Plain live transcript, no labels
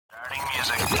Starting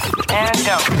music. And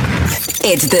go.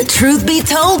 It's the Truth Be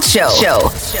Told show.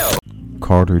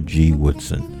 Carter G.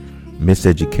 Woodson,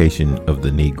 Miseducation of the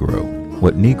Negro.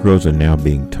 What Negroes are now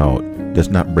being taught does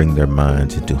not bring their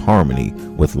minds into harmony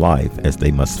with life as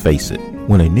they must face it.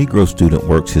 When a Negro student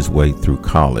works his way through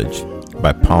college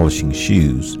by polishing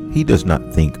shoes, he does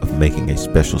not think of making a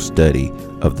special study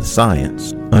of the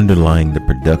science underlying the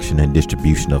production and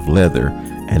distribution of leather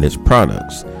and its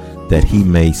products, that he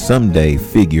may someday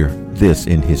figure this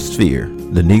in his sphere.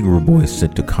 The Negro boy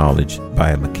sent to college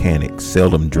by a mechanic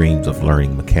seldom dreams of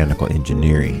learning mechanical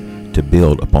engineering to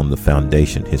build upon the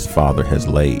foundation his father has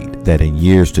laid, that in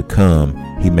years to come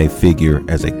he may figure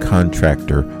as a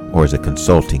contractor or as a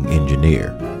consulting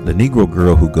engineer. The Negro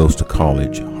girl who goes to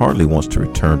college hardly wants to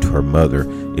return to her mother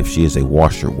if she is a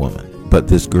washerwoman. But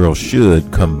this girl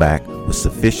should come back with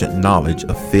sufficient knowledge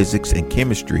of physics and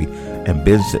chemistry and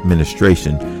business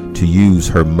administration to use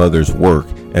her mother's work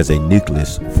as a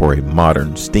nucleus for a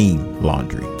modern steam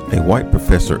laundry. A white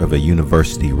professor of a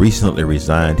university recently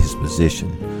resigned his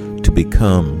position to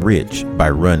become rich by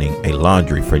running a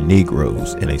laundry for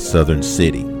Negroes in a southern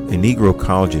city. A Negro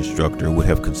college instructor would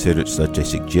have considered such a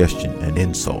suggestion an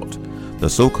insult. The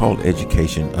so-called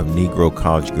education of Negro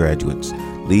college graduates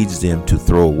leads them to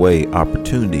throw away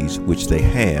opportunities which they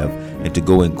have and to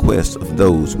go in quest of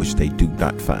those which they do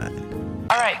not find.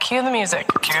 All right, cue the music.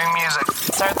 Cueing music.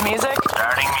 Start the music.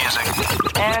 Starting music.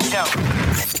 And go.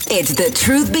 It's the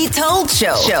Truth Be Told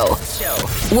show.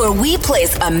 Where we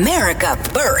place America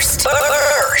first.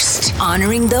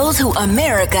 Honoring those who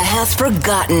America has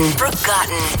forgotten.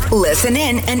 Listen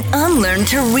in and unlearn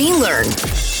to relearn.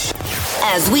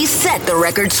 As we set the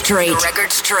record straight.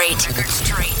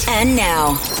 And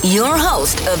now, your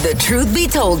host of the Truth Be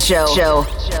Told show.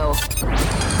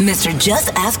 Mr.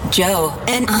 Just Ask Joe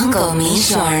and Uncle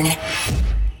Mishorn.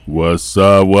 What's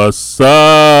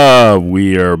up?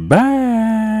 We are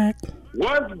back.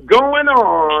 What's going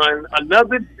on?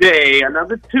 Another day,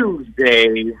 another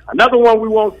Tuesday, another one we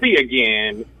won't see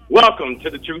again. Welcome to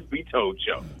the Truth Be Told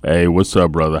show. Hey, what's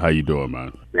up, brother? How you doing,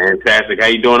 man? Fantastic. How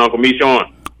you doing, Uncle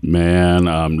Mishorn? Man,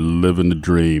 I'm living the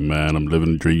dream, man. I'm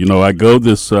living the dream. You know, I go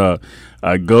this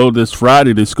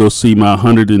Friday to go see my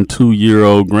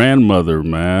 102-year-old grandmother,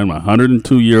 man. My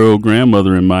 102-year-old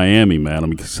grandmother in Miami, man.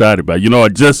 I'm excited about it. You know, I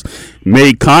just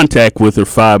made contact with her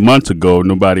 5 months ago.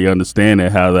 Nobody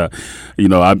understanding how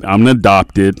I'm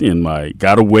adopted and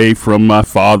got away from my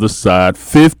father's side.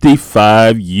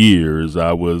 55 years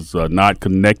I was not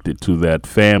connected to that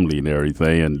family and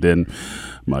everything. And then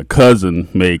my cousin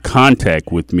made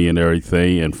contact with me and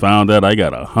everything and found out I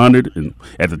got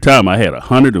at the time I had a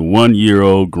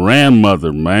 101-year-old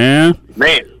grandmother, man.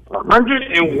 Man,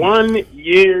 101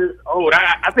 years old.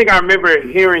 I think I remember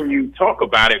hearing you talk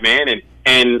about it, man.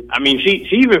 And I mean, she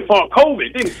even fought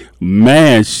COVID, didn't she?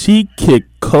 Man, she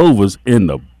kicked COVID in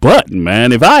the butt,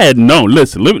 man. If I had known,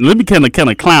 listen, let me kind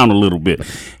of clown a little bit.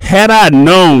 Had I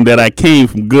known that I came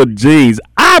from good genes,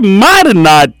 I might have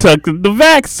not took the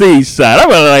vaccine shot. I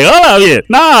was like, hold on here.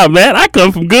 Nah, man, I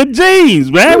come from good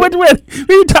genes, man. What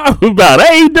you talking about?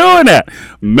 I ain't doing that.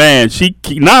 Man, she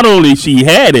not only she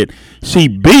had it, she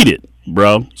beat it,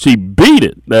 bro. She beat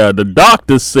it. The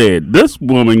doctor said this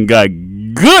woman got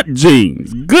good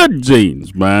genes,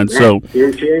 man. So,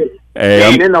 hey,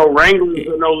 ain't in no Wranglers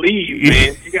or no Leaves,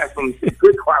 man. She got some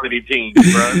good quality genes,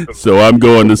 bro. So I'm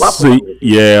going to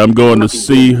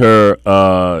see her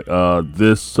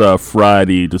this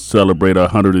Friday to celebrate her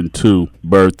 102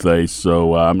 birthday.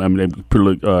 So I'm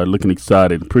looking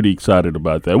excited, pretty excited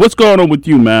about that. What's going on with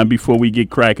you, man? Before we get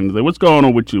cracking today, what's going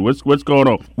on with you? What's going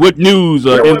on? What news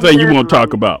or anything you want to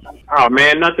talk about? Oh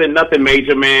man, nothing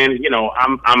major, man. You know,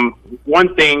 I'm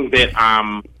one thing that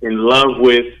I'm in love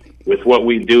with what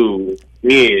we do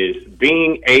is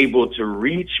being able to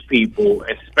reach people,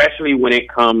 especially when it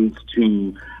comes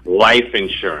to life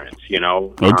insurance, you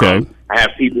know. Okay. I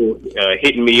have people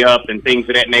hitting me up and things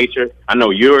of that nature. I know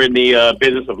you're in the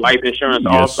business of life insurance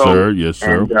also. Yes,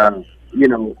 sir. And, you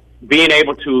know, being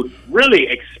able to really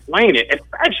explain it,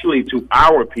 especially to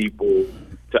our people,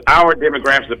 to our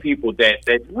demographics of people that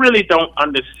really don't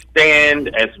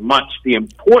understand as much the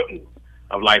importance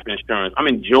of life insurance. I'm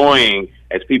enjoying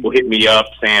as people hit me up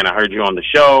saying, I heard you on the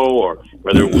show, or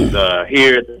whether it was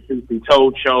here at the Truth Be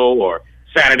Told show or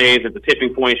Saturdays at the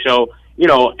Tipping Point show, you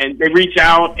know, and they reach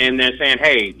out and they're saying,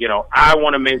 hey, you know, I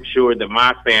want to make sure that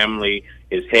my family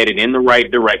is headed in the right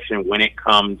direction when it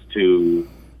comes to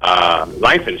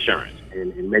life insurance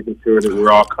and making sure that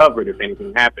we're all covered if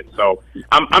anything happens. So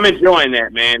I'm enjoying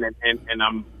that, man, and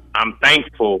I'm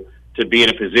thankful to be in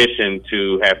a position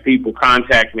to have people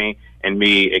contact me and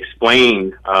me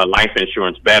explain life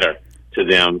insurance better to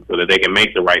them so that they can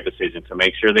make the right decision to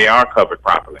make sure they are covered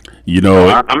properly.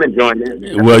 I'm enjoying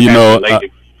that. Well,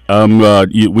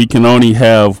 we can only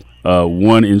have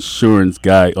one insurance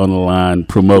guy on the line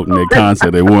promoting their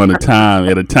concept at one at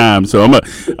a time. So I'm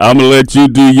gonna let you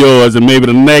do yours, and maybe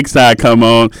the next time I come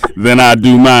on, then I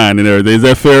do mine and everything. Is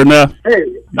that fair enough? Hey,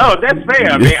 that's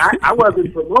fair. I mean, I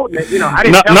wasn't promoting it. I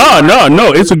didn't.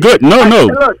 No. It's a good.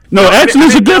 Actually,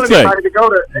 it's a good thing.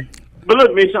 But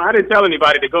look, Misha, I didn't tell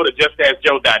anybody to go to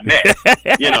justaskjoe.net.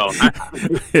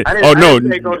 I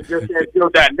didn't say go to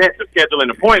justaskjoe.net to schedule an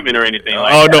appointment or anything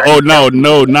like that.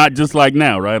 No, not just like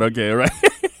now, right? Okay, right.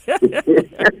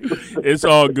 It's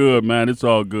all good, man. It's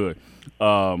all good.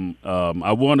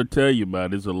 I want to tell you, man,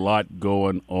 there's a lot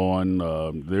going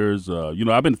on. There's,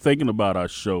 I've been thinking about our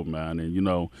show, man,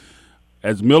 and,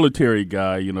 as military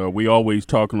guy, we always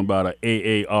talking about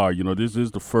a AAR. This is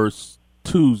the first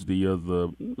Tuesday of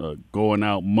the going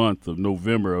out month of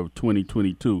November of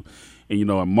 2022. And,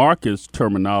 in Marcus'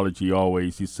 terminology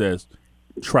always, he says,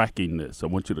 tracking this. I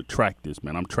want you to track this,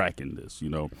 man. I'm tracking this,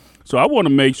 So I want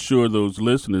to make sure those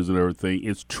listeners and everything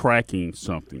is tracking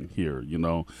something here,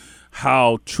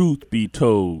 how Truth Be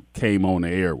Told came on the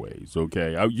airways,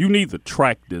 okay? You need to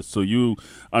track this so you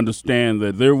understand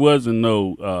that there wasn't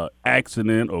no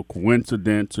accident or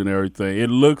coincidence and everything. It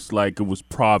looks like it was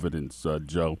providence,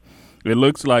 Joe. It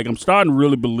looks like I'm starting to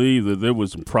really believe that there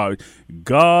was some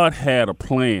God had a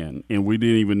plan, and we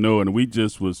didn't even know it, and we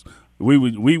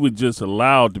were just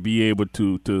allowed to be able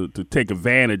to take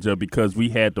advantage of because we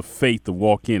had the faith to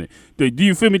walk in it. Do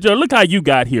you feel me, Joe? Look how you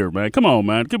got here, man. Come on,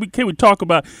 man. Can we talk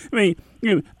about? I mean,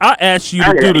 I asked you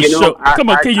to do the show. Come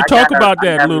on, can you talk about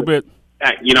that a little bit?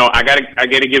 I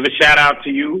gotta give a shout out to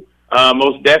you.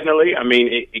 Most definitely. I mean,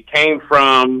 it came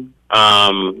from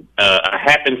a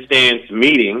happenstance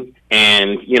meeting,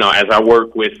 and as I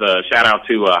work with shout out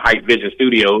to Height Vision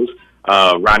Studios,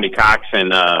 Rodney Cox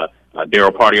and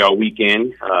Daryl Party All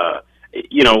Weekend,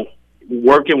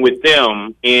 working with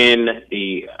them in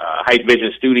the Height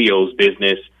Vision Studios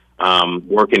business,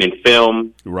 working in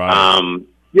film. Right.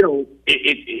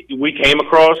 We came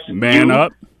across Man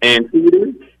Up and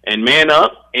Peter and Man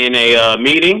Up in a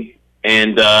meeting,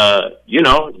 and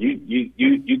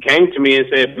you came to me and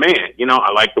said, "Man,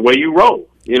 I like the way you roll."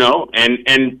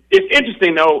 And it's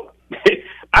interesting though.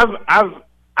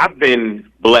 I've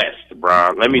been blessed,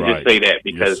 bro. Let me just say that,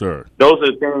 because those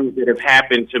are things that have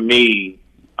happened to me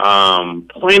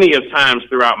plenty of times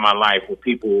throughout my life, where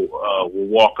people will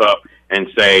walk up and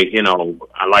say,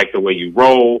 I like the way you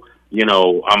roll.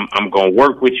 I'm going to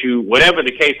work with you, whatever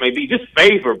the case may be. Just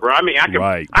favor, bro. I mean, I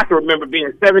can remember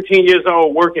being 17 years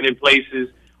old, working in places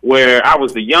where I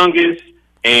was the youngest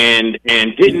and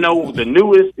didn't know the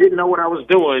newest, didn't know what I was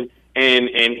doing. And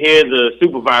hear the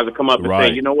supervisor come up and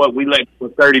say, you know what, we let for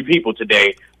 30 people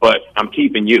today, but I'm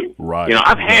keeping you. Right.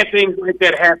 I've had things like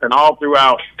that happen all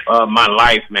throughout my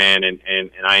life, man, and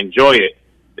I enjoy it.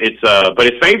 But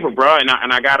it's favor, bro, and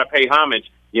I gotta pay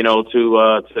homage,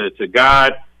 to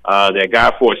God, that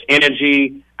God Force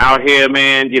energy out here,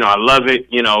 man. I love it.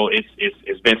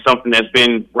 It's been something that's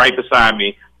been right beside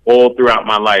me all throughout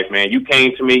my life, man. You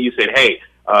came to me, you said, hey,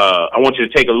 I want you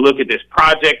to take a look at this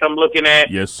project I'm looking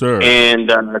at. Yes, sir. And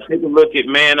take a look at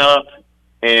Man Up.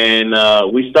 And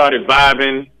we started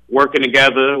vibing, working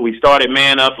together. We started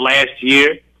Man Up last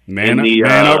year. Man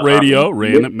Up Radio,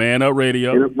 right? Man Up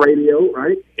Radio,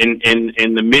 right? In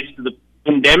the midst of the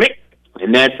pandemic.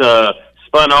 And that's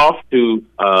spun off to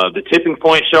the Tipping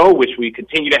Point Show, which we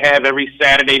continue to have every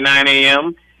Saturday, 9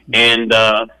 a.m. And,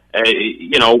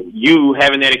 you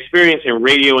having that experience in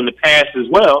radio in the past as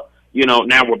well.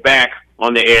 Now we're back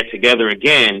on the air together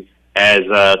again as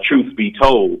Truth Be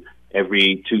Told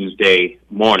every Tuesday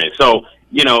morning. So,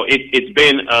 it's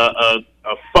been a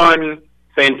fun,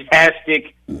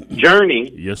 fantastic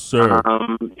journey. Yes, sir.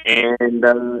 I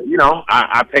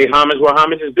pay homage where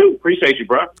homage is due. Appreciate you,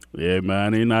 bro. Yeah,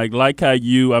 man. And I like how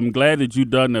I'm glad that you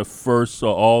done the first,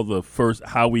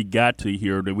 how we got to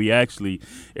here, that we actually,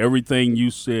 everything you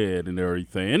said and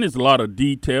everything. And there's a lot of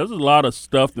details. There's a lot of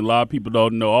stuff that a lot of people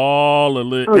don't know. All the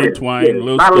little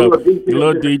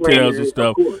details and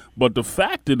stuff. But the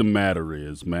fact of the matter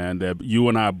is, man, that you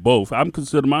and I both, I'm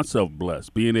consider myself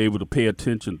blessed, being able to pay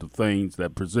attention to things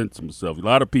that present themselves. A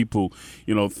lot of people,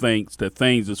 thinks that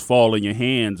things just fall in your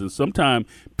hands, and sometimes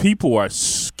people are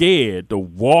scared to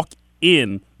walk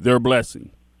in their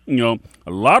blessing. A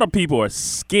lot of people are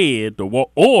scared to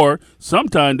walk, or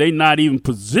sometimes they not even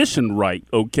positioned right,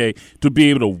 okay, to be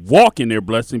able to walk in their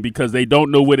blessing because they don't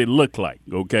know what it looked like,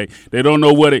 okay? They don't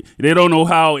know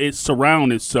how it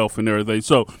surrounds itself and everything.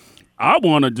 So I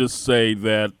want to just say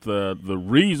that the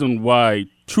reason why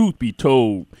Truth Be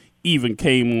Told even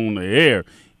came on the air,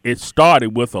 it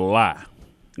started with a lie.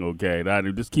 Okay,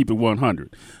 just keep it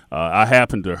 100. I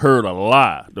happened to heard a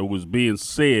lie that was being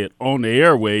said on the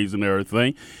airways and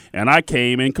everything, and I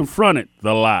came and confronted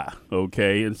the lie,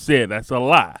 okay, and said that's a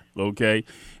lie, okay.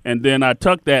 And then I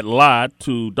took that lie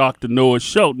to Dr. Noah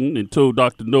Shelton and told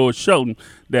Dr. Noah Shelton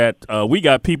that we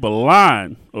got people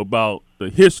lying about the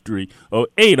history of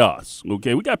ADOS,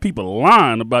 okay. We got people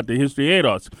lying about the history of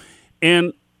ADOS.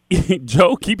 And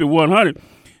Joe, keep it 100.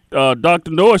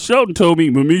 Dr. Noah Shelton told me,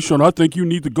 Mamishon, I think you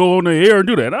need to go on the air and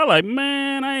do that. I'm like,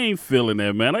 man, I ain't feeling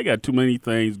that, man. I got too many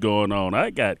things going on.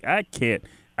 I can't.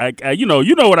 You know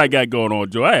what I got going on,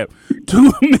 Joe. I have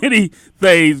too many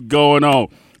things going on.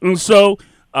 And so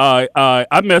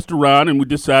I messed around and we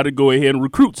decided to go ahead and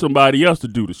recruit somebody else to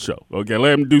do the show. Okay,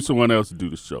 let him do someone else to do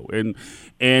the show. And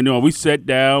we sat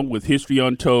down with History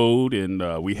Untold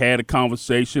and we had a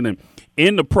conversation. And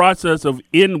in the process of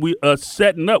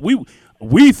setting up,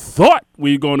 we thought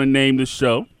we were going to name the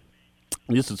show.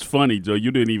 This is funny, Joe. You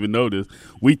didn't even know this.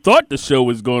 We thought the show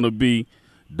was going to be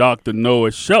Dr. Noah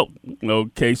Shelton,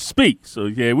 okay, Speaks.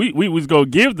 Okay, we was going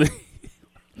to give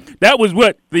that was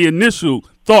what the initial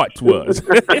thought was.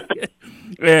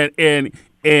 and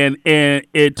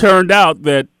it turned out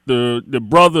that the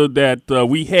brother that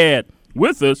we had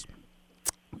with us,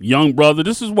 young brother,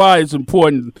 this is why it's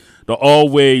important to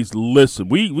always listen.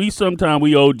 We sometimes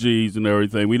we OGs and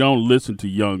everything. We don't listen to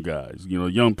young guys,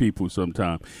 young people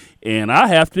sometimes. And I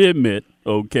have to admit,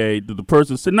 okay, that the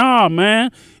person said, nah,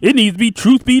 man, it needs to be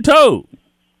truth be told.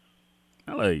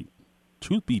 I'm like,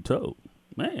 truth be told?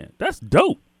 Man, that's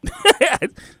dope.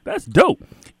 That's dope.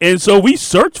 And so we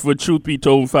searched for truth be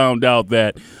told and found out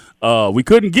that we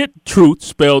couldn't get truth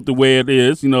spelled the way it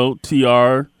is,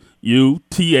 TRUTH.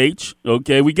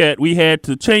 Okay, we had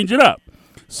to change it up.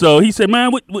 So he said,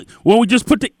 man, when we just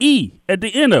put the E at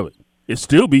the end of it, it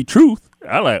still be truth.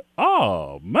 I like,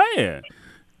 oh man,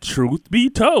 truth be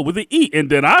told with the E. And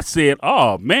then I said,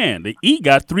 oh man, the E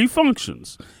got 3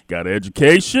 functions. Got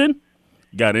education,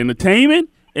 got entertainment,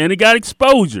 and it got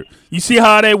exposure. You see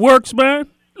how that works, man?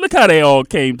 Look how they all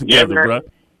came together, bro.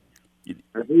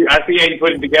 I see how you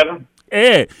put it together.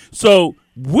 Yeah. So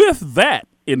with that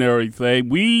and everything,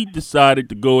 we decided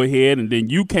to go ahead, and then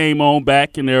you came on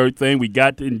back and everything. We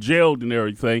got in jail and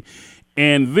everything.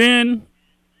 And then,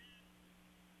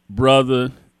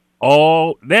 brother,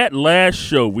 all that last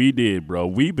show we did, bro,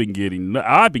 I've been getting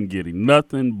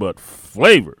nothing but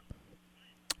flavor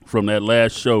from that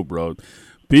last show, bro.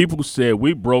 People said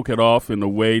we broke it off in a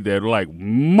way that, like,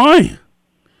 man,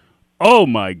 oh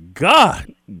my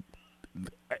God.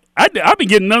 I've been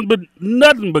getting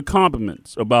nothing but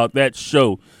compliments about that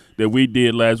show that we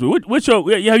did last week. What show?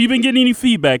 Have you been getting any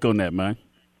feedback on that, man?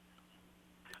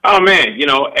 Oh man,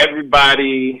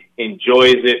 everybody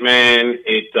enjoys it, man.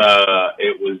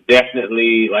 It was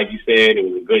definitely, like you said, it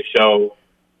was a good show.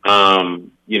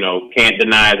 Can't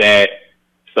deny that.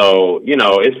 So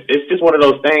it's just one of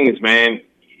those things, man.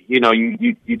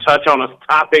 You touch on a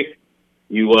topic,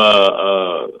 you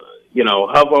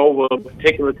hover over a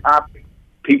particular topic.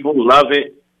 People love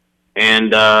it,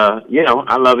 and I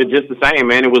love it just the same,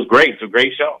 man. It was great. It's a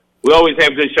great show. We always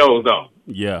have good shows, though.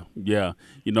 Yeah. I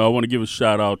want to give a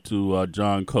shout out to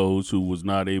John Coles, who was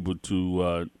not able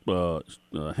to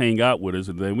hang out with us,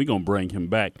 and then we're gonna bring him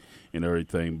back and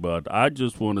everything. But I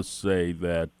just want to say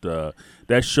that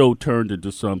that show turned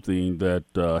into something that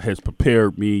has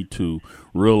prepared me to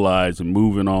realize and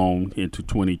moving on into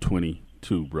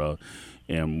 2022, bro.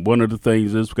 And one of the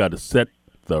things is we got to set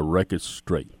the record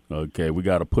straight. Okay, we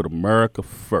got to put America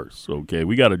first. Okay,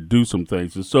 we got to do some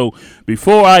things. And so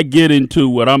before I get into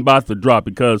what I'm about to drop,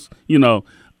 because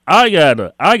I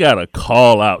gotta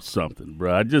call out something,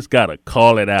 bro. I just gotta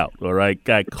call it out. All right,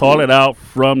 I call it out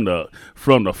from the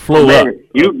floor man, up.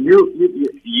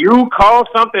 You call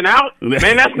something out,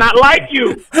 man. That's not like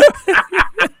you.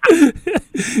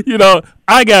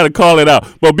 I gotta call it out.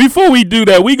 But before we do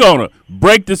that, we gonna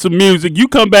break to some music. You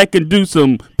come back and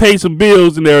pay some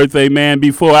bills and everything, man.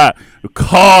 Before I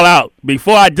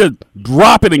just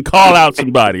drop it and call out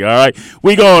somebody. All right,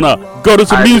 we gonna go to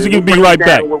some music and be right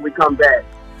back. When we come back.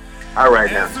 All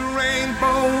right now. As the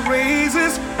rainbow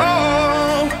raises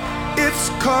all its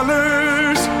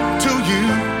colors to you,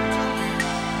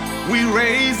 we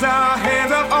raise our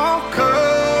hands of all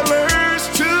colors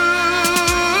too.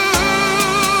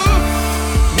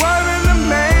 What an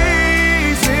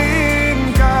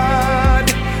amazing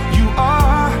God you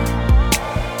are.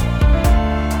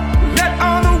 Let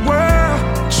all the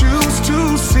world choose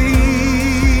to see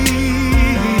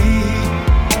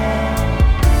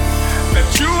that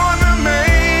you are an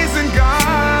amazing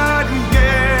God.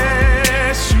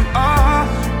 Yes, you are.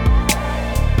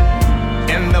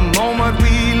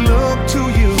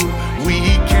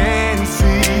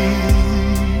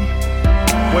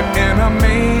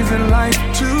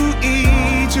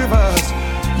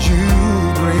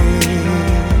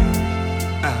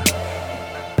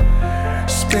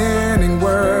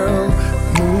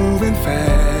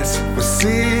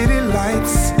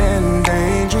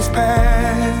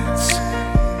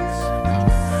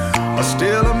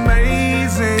 Still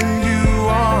amazing you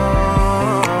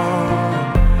are.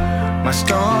 My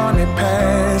stormy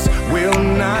past will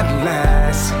not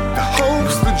last. The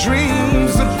hopes, the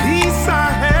dreams, the peace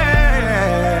I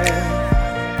had.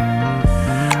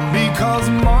 Because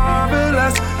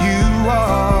marvelous you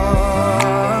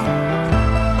are.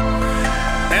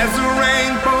 As the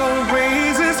rainbow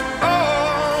raises,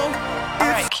 oh. All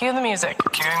right, cue the music.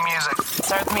 Cueing music.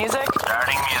 Start the music.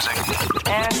 Starting music.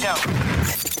 And go.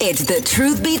 It's the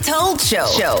Truth Be Told show,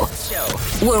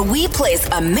 where we place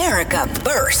America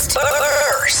first,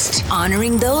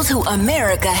 honoring those who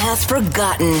America has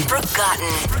forgotten.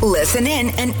 Listen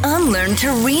in and unlearn to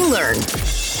relearn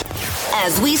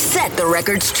as we set the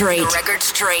record straight.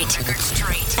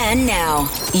 And now,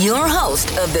 your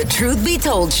host of the Truth Be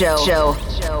Told show,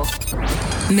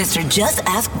 Mr. Just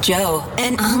Ask Joe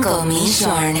and Uncle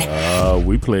Mishorn.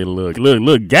 We played a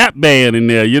little Gap band in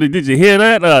there. Did you hear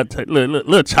that?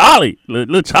 Little Charlie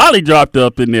dropped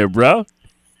up in there, bro.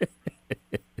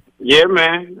 Yeah,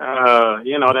 man.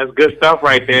 That's good stuff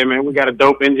right there, man. We got a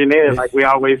dope engineer, like we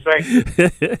always say.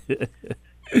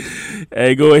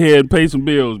 Hey, go ahead and pay some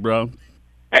bills, bro.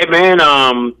 Hey, man.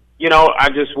 I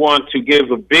just want to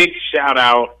give a big shout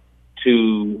out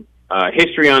to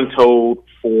History Untold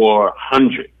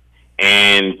 400.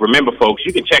 And remember, folks,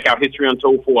 you can check out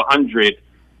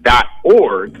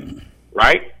historyuntold400.org,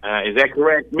 right? Is that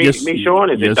correct, Yes, Sean?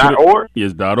 Is yes, it .org?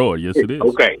 Yes, .org. Yes, it is.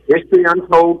 Okay,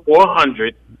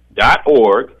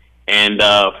 historyuntold400.org. And,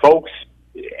 folks,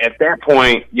 at that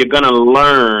point, you're going to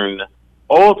learn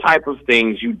all type of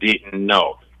things you didn't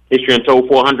know. History Untold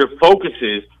 400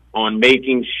 focuses on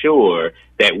making sure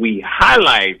that we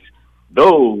highlight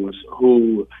those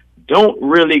who don't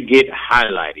really get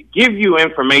highlighted. Give you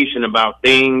information about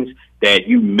things that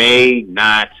you may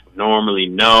not normally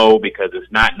know because it's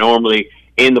not normally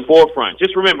in the forefront.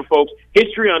 Just remember, folks,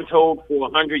 History Untold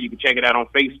 400. You can check it out on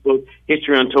Facebook,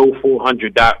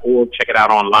 historyuntold400.org. Check it out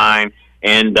online.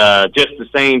 And just the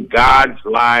same,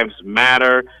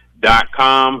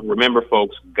 GodsLivesMatter.com. Remember,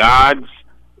 folks,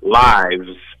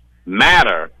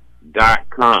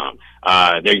 GodsLivesMatter.com.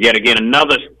 They're yet again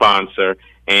another sponsor.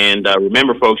 And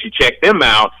remember, folks, you check them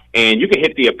out, and you can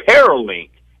hit the apparel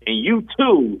link, and you,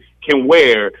 too, can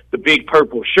wear the big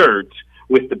purple shirts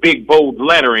with the big bold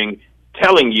lettering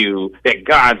telling you that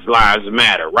God's lives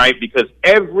matter, right? Because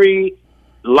every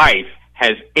life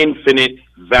has infinite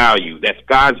value. That's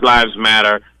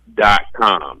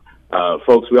GodsLivesMatter.com.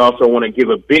 Folks, we also want to give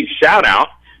a big shout-out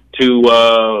to,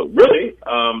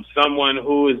 someone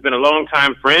who has been a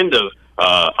longtime friend of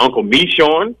Uncle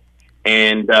Mishorn,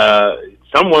 and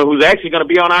someone who's actually going to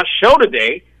be on our show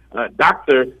today,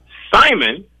 Dr.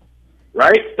 Simon,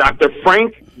 right? Dr.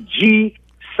 Frank G.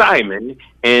 Simon.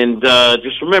 And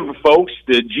just remember, folks,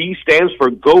 the G stands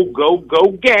for Go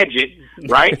Gadget,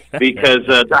 right? Because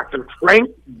Dr. Frank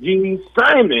G.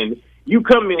 Simon, you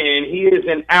come in, he is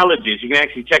an allergist. You can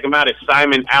actually check him out at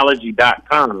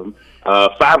simonallergy.com,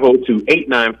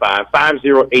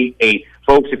 502-895-5088.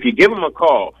 Folks, if you give him a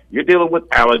call, you're dealing with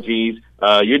allergies,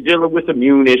 you're dealing with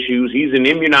immune issues. He's an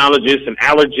immunologist, an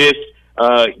allergist.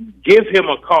 Give him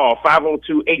a call,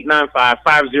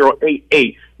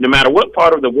 502-895-5088, no matter what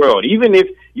part of the world. Even if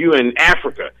you're in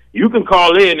Africa, you can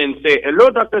call in and say, hello,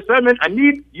 Dr. Simon, I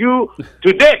need you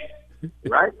today,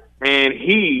 right? And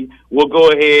he will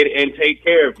go ahead and take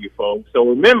care of you, folks. So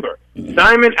remember,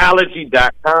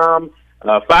 simonallergy.com,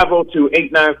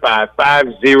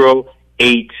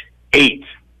 502-895-5088.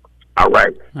 All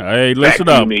right. Hey, listen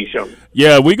up. Me,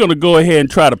 yeah, we're going to go ahead and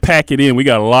try to pack it in. We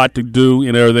got a lot to do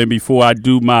and everything before I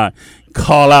do my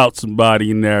call out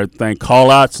somebody and everything. Call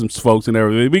out some folks and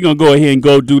everything. We're going to go ahead and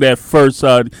go do that first.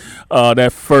 Moment,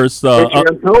 right?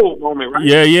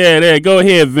 Yeah. There. Go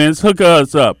ahead, Vince. Hook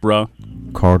us up, bro.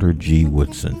 Carter G.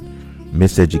 Woodson,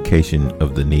 Miseducation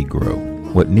of the Negro.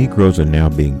 What Negroes are now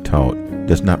being taught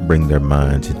does not bring their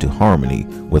minds into harmony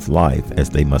with life as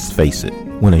they must face it.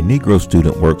 When a Negro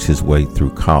student works his way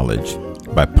through college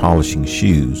by polishing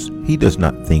shoes, he does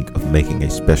not think of making a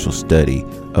special study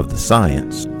of the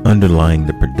science underlying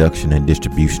the production and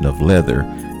distribution of leather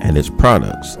and its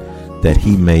products, that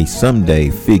he may someday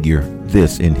figure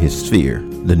this in his sphere.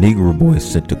 The Negro boy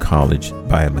sent to college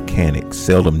by a mechanic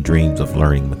seldom dreams of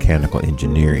learning mechanical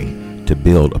engineering to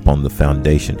build upon the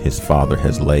foundation his father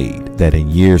has laid, that in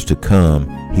years to come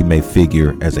he may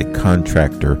figure as a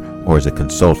contractor or as a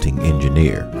consulting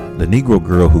engineer. The Negro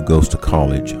girl who goes to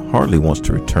college hardly wants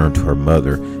to return to her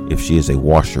mother if she is a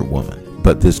washerwoman,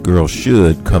 but this girl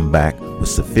should come back with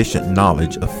sufficient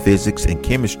knowledge of physics and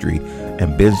chemistry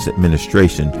and business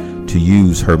administration to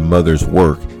use her mother's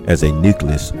work as a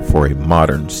nucleus for a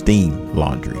modern steam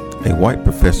laundry. A white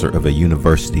professor of a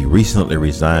university recently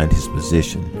resigned his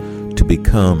position to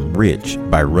become rich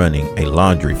by running a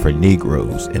laundry for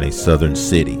Negroes in a southern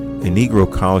city. A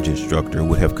Negro college instructor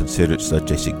would have considered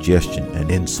such a suggestion an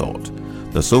insult.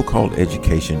 The so-called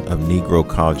education of Negro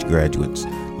college graduates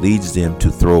leads them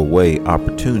to throw away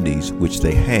opportunities which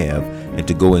they have and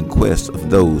to go in quest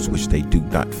of those which they do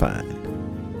not find.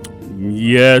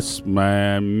 Yes,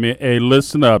 man. Hey,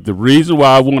 listen up. The reason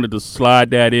why I wanted to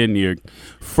slide that in here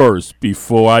first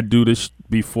before I do this,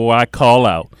 before I call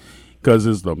out, because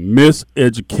it's the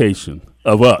miseducation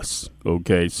of us.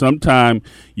 Okay, sometimes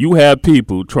you have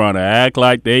people trying to act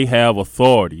like they have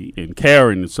authority and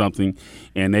carrying something,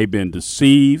 and they've been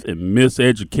deceived and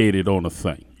miseducated on a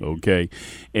thing. Okay,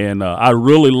 and I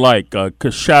really like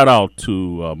shout out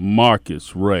to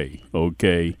Marcus Ray.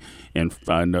 Okay, and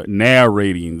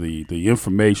narrating the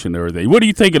information and everything. What do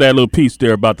you think of that little piece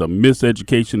there about the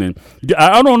miseducation? And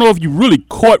I don't know if you really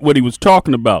caught what he was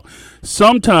talking about.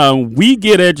 Sometimes we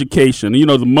get education. You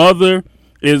know, the mother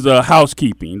is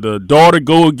housekeeping. The daughter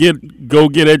go get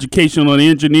education on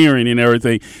engineering and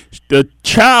everything. The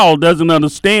child doesn't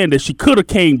understand that she could have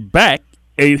came back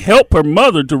and helped her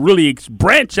mother to really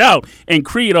branch out and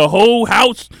create a whole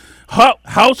house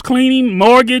cleaning,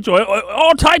 mortgage, or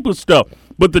all type of stuff.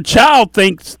 But the child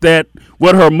thinks that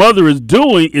what her mother is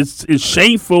doing is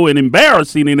shameful and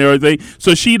embarrassing and everything,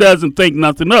 so she doesn't think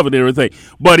nothing of it and everything.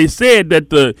 But he said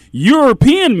that the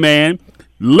European man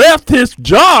left his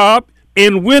job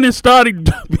and went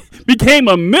and became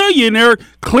a millionaire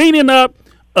cleaning up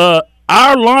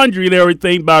our laundry and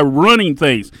everything by running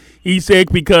things. He said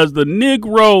because the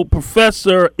Negro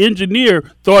professor engineer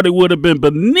thought it would have been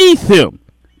beneath him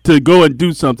to go and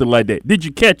do something like that. Did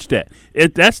you catch that?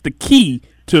 That's the key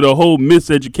to the whole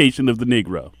miseducation of the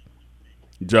Negro.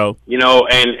 Joe? You know,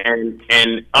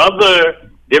 and other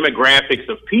demographics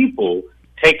of people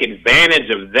take advantage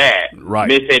of that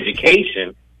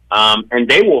miseducation. And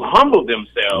they will humble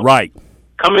themselves,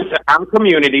 come into our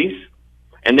communities,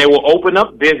 and they will open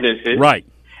up businesses,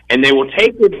 and they will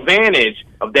take advantage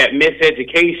of that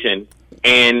miseducation,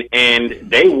 and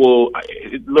they will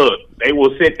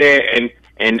sit there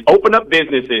and open up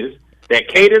businesses that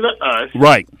cater to us,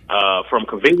 from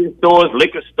convenience stores,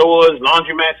 liquor stores,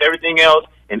 laundromats, everything else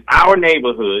in our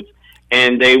neighborhoods,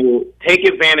 and they will take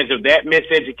advantage of that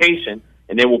miseducation,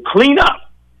 and they will clean up.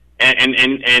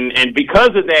 And because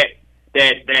of that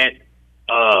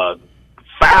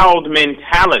fouled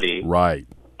mentality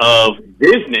of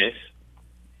business,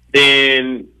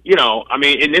 then, you know, I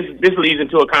mean, and this leads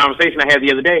into a conversation I had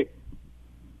the other day,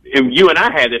 and you and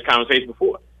I had this conversation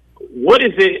before. What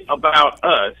is it about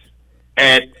us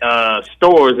at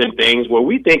stores and things where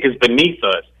we think is beneath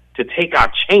us to take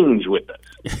our change with us?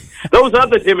 Those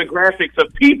other demographics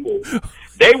of people,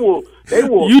 they will.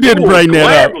 You didn't bring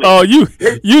that up. Oh, you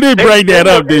didn't bring that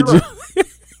up, did you?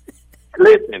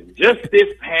 Listen, just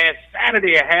this past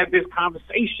Saturday, I had this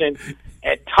conversation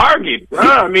at Target, bro.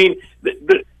 I mean,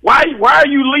 why are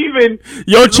you leaving?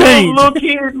 Your change, little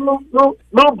kid,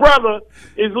 little brother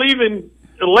is leaving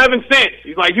 11 cents.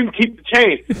 He's like, you can keep the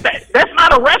change. That's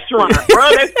not a restaurant, bro.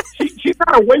 She's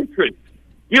not a waitress.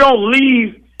 You don't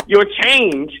leave your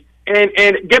change.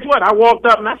 And guess what? I walked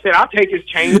up and I said, I'll take his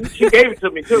change. She gave it to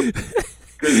me, too.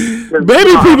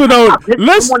 Maybe people don't.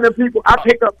 I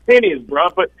pick up pennies, bro.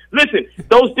 But listen,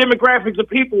 those demographics of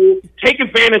people take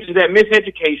advantage of that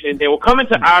miseducation. They will come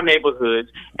into our neighborhoods,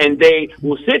 and they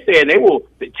will sit there, and they will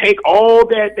take all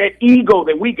that ego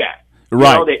that we got.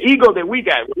 Right. You know, the ego that we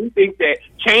got. We think that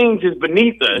change is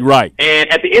beneath us. Right. And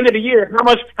at the end of the year, how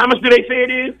much do they say it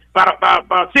is?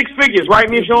 About 6 figures, right,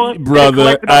 Miss Sean?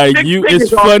 Brother, it's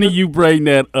funny you bring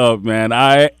that up, man.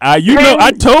 I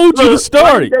told you the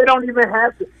story. They don't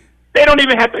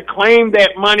even have to claim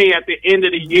that money at the end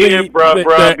of the year, bro,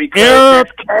 because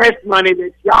that's cash money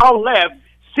that y'all left.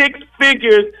 6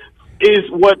 figures is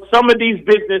what some of these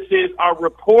businesses are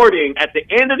reporting at the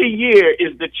end of the year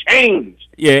is the change.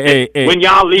 Yeah, when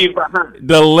y'all leave behind.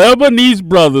 The Lebanese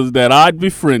brothers that I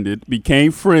befriended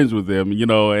became friends with them, you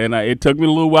know, and it took me a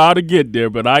little while to get there,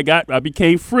 but I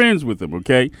became friends with them,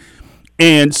 okay?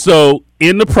 And so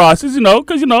in the process, you know,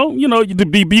 because, you know, to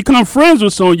become friends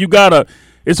with someone,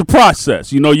 it's a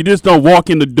process. You know, you just don't walk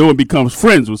in the door and become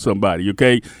friends with somebody,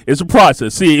 okay? It's a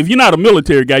process. See, if you're not a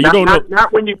military guy, you don't know.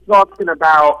 Not when you're talking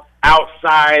about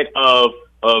outside of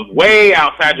way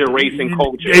outside your racing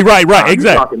culture. Right,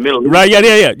 exactly. Right,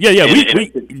 yeah.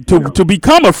 To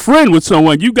become a friend with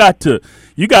someone, you got to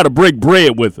break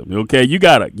bread with them. Okay, you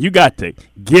got to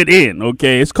get in.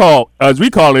 Okay, it's called, as we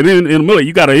call it in the military,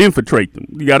 you got to infiltrate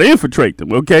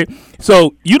them. Okay,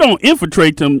 so you don't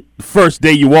infiltrate them the first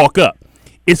day you walk up.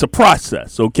 It's a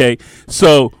process, okay?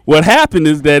 So what happened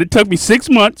is that it took me 6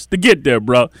 months to get there,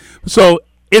 bro. So,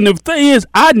 and the thing is,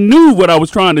 I knew what I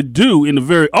was trying to do in the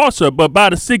very outset, but by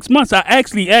the 6 months, I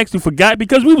actually forgot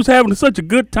because we was having such a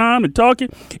good time and talking,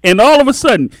 and all of a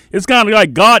sudden, it's kind of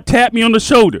like God tapped me on the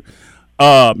shoulder.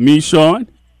 Me, Sean,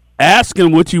 ask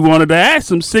him what you wanted to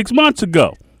ask him 6 months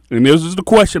ago. And this is the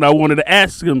question I wanted to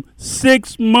ask him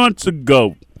 6 months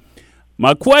ago.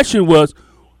 My question was,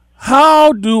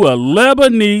 how do a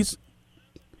Lebanese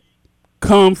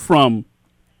come from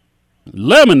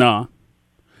Lebanon,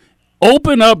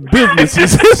 open up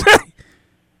businesses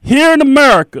here in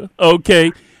America,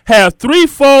 okay, have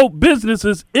 3-fold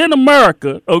businesses in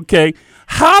America, okay?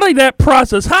 How did that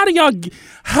process, how do y'all,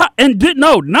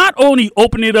 not only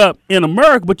open it up in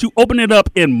America, but you open it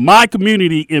up in my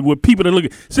community and with people that look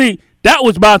at, see, that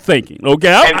was my thinking,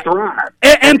 okay? And thrive.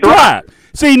 And thrive.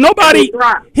 See, nobody,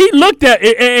 he looked at,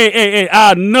 hey,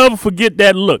 I'll never forget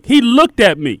that look. He looked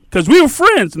at me, because we were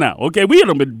friends now, okay? We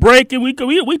had been breaking, we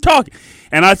talking.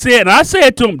 And I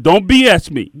said to him, don't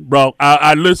BS me, bro.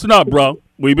 I listen up, bro.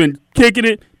 We've been kicking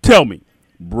it. Tell me.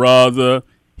 Brother,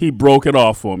 he broke it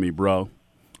off for me, bro.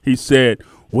 He said,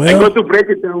 well, I'm going to break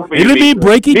it down for you. Let me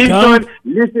break it down.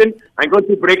 Listen, I'm going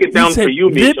to break it down for you,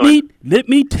 let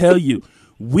me tell you,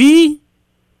 we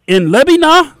in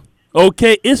Lebanon,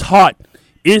 okay, it's hot.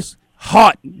 It's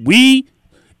hot. We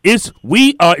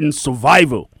are in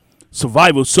survival.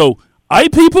 So our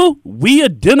people, we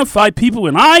identify people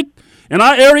in our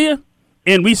area,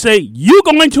 and we say, you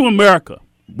going to America.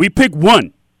 We pick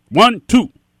one,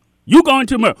 two. You going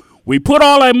to America. We put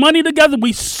all our money together.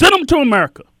 We send them to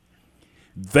America.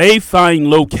 They find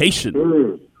location.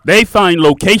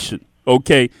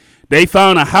 Okay. They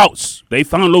found a house. They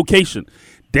found location.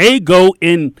 They go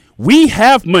in. We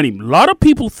have money. A lot of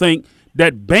people think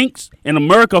that banks in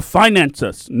America finance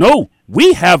us. No,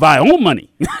 we have our own money.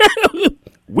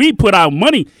 We put our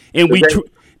money and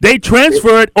they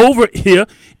transfer it over here,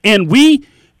 and we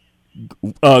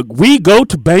go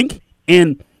to bank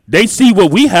and they see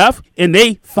what we have and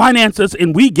they finance us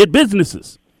and we get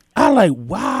businesses. I like,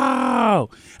 wow.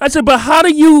 I said, but how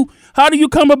do you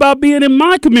come about being in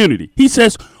my community? He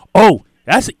says, oh,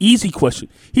 that's an easy question.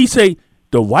 He say,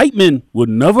 the white men would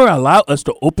never allow us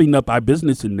to open up our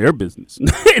business in their business,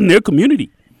 in their community.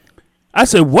 I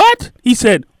said, what? He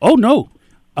said, oh, no.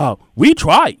 We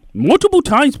tried multiple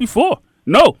times before.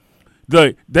 No,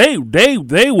 they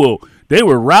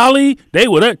will rally. They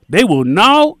will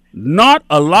now not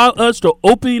allow us to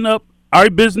open up our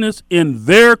business in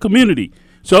their community.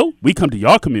 So we come to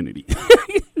your community.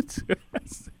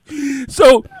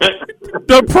 So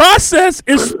the process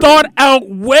is thought out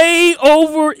way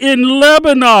over in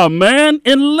Lebanon, man.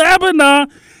 In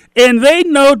Lebanon, and they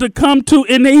know to come to,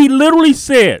 and he literally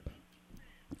said,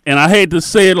 and I hate to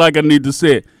say it like I need to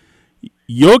say it,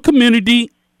 your community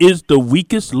is the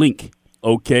weakest link,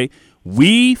 okay?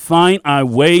 We find our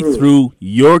way through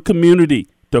your community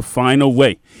to find a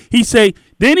way. He said,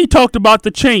 then he talked about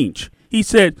the change. He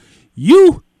said,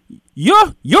 your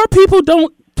people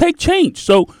don't take change.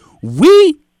 So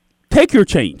we take your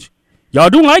change. Y'all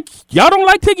don't like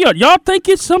taking it. Y'all think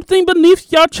it's something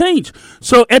beneath y'all change.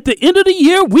 So at the end of the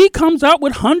year, we comes out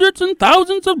with hundreds and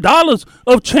thousands of dollars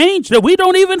of change that we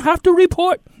don't even have to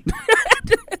report.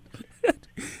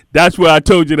 That's where I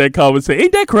told you that conversation.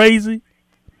 Ain't that crazy?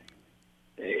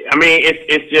 I mean,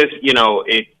 it's just,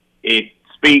 it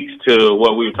speaks to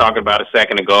what we were talking about a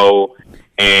second ago,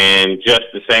 and just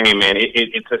the same, man.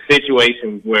 It's a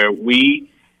situation where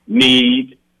we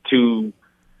need to,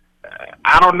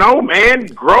 I don't know, man,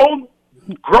 grow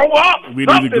up. We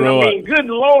need to grow up. Good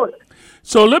Lord.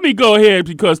 So let me go ahead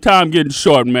because time getting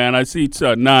short, man. I see it's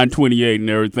 9:28 and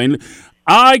everything.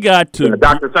 I got to.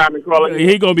 Dr. Simon calling.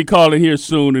 He gonna be calling here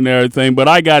soon and everything, but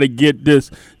I got to get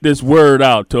this word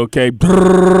out, okay?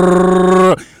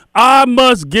 I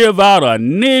must give out a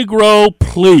Negro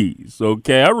Please,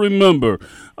 okay? I remember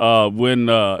when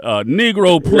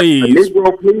Negro Please.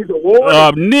 Negro Please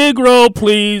Award? Negro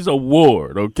Please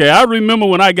Award, okay? I remember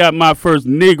when I got my first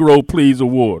Negro Please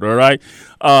Award, all right?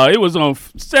 It was on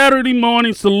Saturday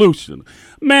Morning Solution.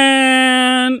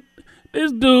 Man,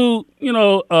 this dude,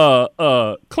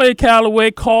 Clay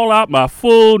Calloway called out my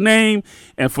full name,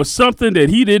 and for something that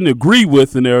he didn't agree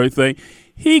with and everything,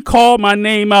 he called my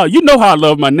name out. You know how I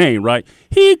love my name, right?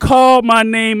 He called my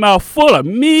name out full of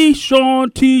me,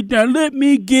 Sean T. Now let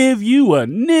me give you a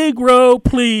Negro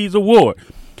Please Award.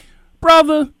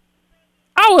 Brother,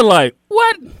 I was like,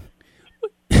 what?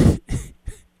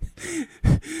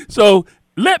 So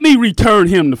let me return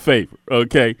him the favor,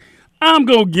 okay? I'm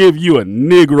going to give you a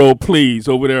Negro Please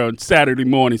over there on Saturday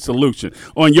Morning Solution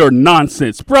on your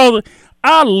nonsense. Brother,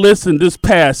 I listened this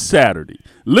past Saturday,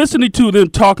 listening to them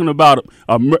talking about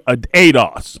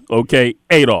ADOS, okay?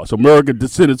 ADOS, American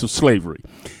Descendants of Slavery.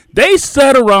 They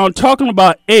sat around talking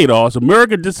about ADOS,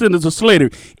 American Descendants of Slavery,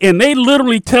 and they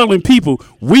literally telling people,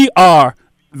 we are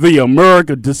the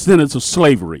American Descendants of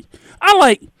Slavery.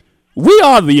 We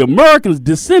are the American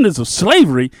descendants of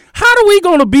slavery. How are we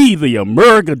going to be the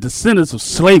American descendants of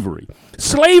slavery?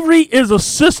 Slavery is a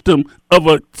system of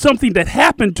something that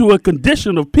happened to a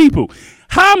condition of people.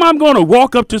 How am I going to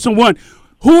walk up to someone,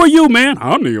 who are you, man?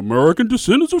 I'm the American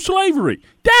descendants of slavery.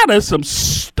 That is some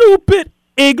stupid,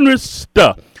 ignorant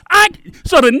stuff.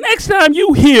 So the next time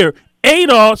you hear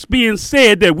ADOS being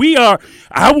said that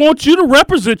I want you to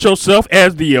represent yourself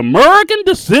as the American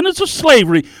descendants of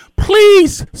slavery,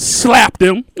 please slap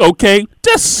them, okay?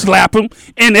 Just slap them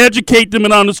and educate them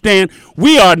and understand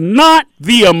we are not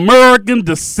the American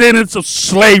descendants of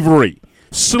slavery.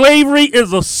 Slavery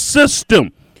is a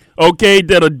system, okay,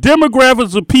 that are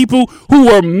demographics of people who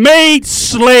were made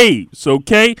slaves,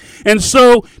 okay? And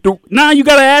so now you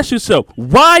got to ask yourself,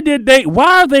 why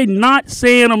are they not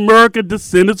saying American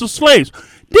descendants of slaves?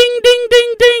 Ding, ding,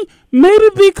 ding, ding. Maybe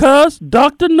because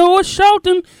Dr. Noah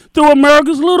Shelton, through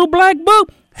America's Little Black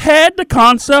Book, had the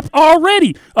concept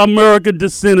already, American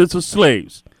descendants of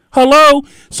slaves. Hello?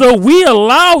 So we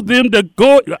allowed them to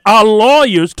go, our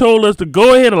lawyers told us to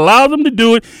go ahead and allow them to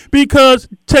do it because,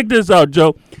 check this out,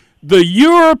 Joe, the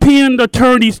European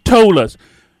attorneys told us,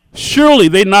 surely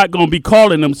they're not going to be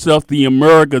calling themselves the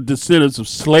American descendants of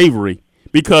slavery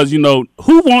because, who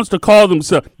wants to call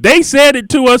themselves, they said it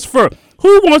to us first.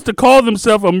 Who wants to call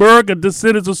themselves American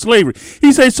descendants of slavery?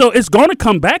 He says, so it's going to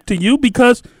come back to you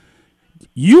because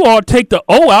you all take the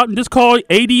O out and just call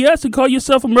ADS and call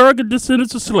yourself American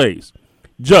descendants of slaves.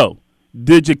 Joe,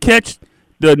 did you catch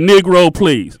the Negro,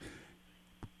 please?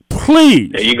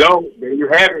 Please. There you go. There you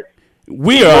have it.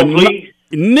 We are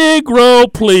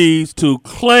Negro, please, to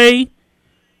Clay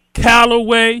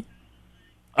Calloway,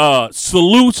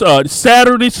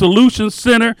 Saturday Solutions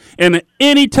Center, and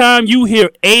anytime you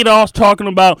hear ADOS talking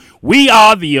about we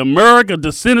are the American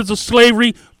descendants of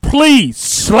slavery, please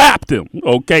slap them,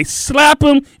 okay? Slap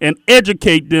them and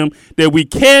educate them that we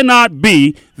cannot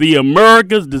be the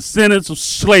American descendants of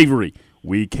slavery.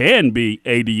 We can be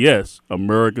ADS,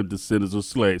 American Descendants of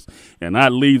Slaves. And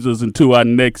that leads us into our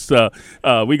next, we're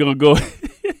going to go,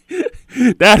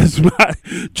 that is my,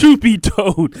 truth be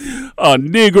told,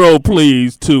 Negro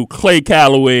Please to Clay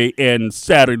Calloway and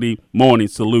Saturday Morning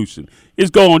Solution. Let's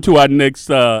go on to our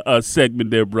next segment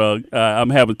there, bro.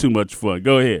 I'm having too much fun.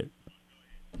 Go ahead.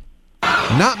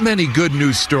 Not many good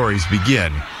news stories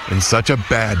begin in such a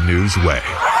bad news way.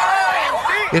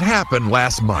 It happened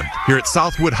last month here at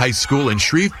Southwood High School in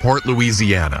Shreveport,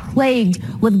 Louisiana. Plagued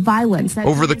with violence.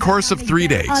 Over the course of 3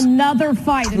 days, another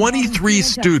fight. 23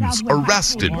 students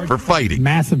arrested for fighting.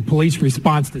 Massive police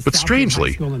response to But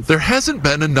strangely, there hasn't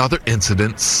been another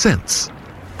incident since.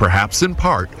 Perhaps in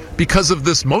part because of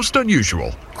this most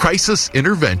unusual crisis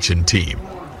intervention team.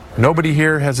 Nobody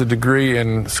here has a degree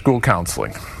in school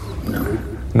counseling.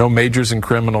 No majors in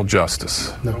criminal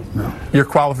justice. No. Your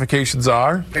qualifications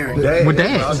are? We're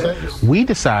dads. We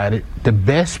decided the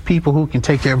best people who can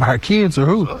take care of our kids are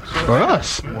who? For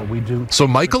us. What we do. So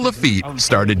Michael Lafitte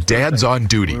started Dads on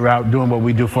Duty. We're out doing what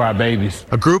we do for our babies.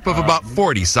 A group of about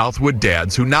 40 Southwood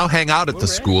dads who now hang out at the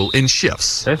school in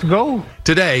shifts. Let's go.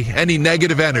 Today, any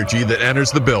negative energy that enters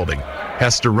the building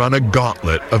has to run a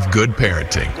gauntlet of good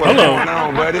parenting. Hello. What's going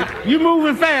on, buddy? You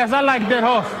moving fast. I like that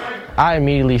horse. I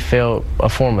immediately felt a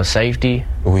form of safety.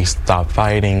 We stopped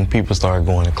fighting. People started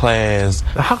going to class.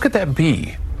 How could that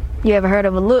be? You ever heard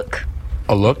of a look?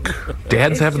 A look?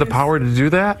 Dads have the power to do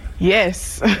that?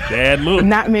 Yes. Dad look.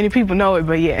 Not many people know it,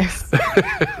 but yes.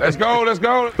 Let's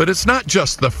go. But it's not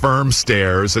just the firm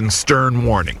stares and stern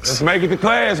warnings. Let's make it to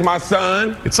class, my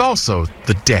son. It's also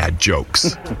the dad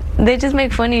jokes. They just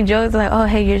make funny jokes like, oh,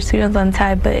 hey, your student's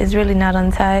untied, but it's really not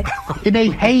untied.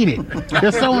 They hate it.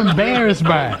 They're so embarrassed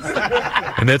by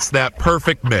it. And it's that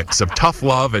perfect mix of tough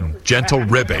love and gentle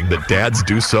ribbing that dads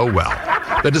do so well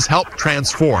that has helped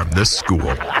transform this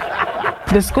school.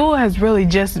 The school has really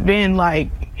just been like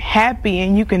happy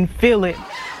and you can feel it.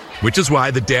 Which is why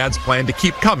the dads plan to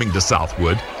keep coming to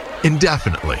Southwood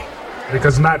indefinitely.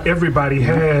 Because not everybody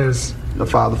has the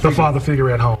father figure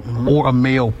at home. Or a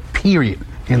male, period,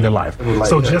 in their life.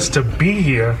 So just to be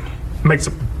here makes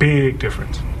a big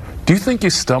difference. Do you think you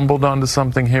stumbled onto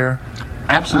something here?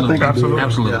 Absolutely.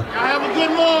 Absolutely. Yeah. Have a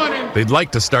good morning. They'd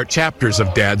like to start chapters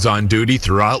of Dads on Duty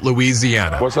throughout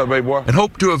Louisiana. What's up, baby boy? And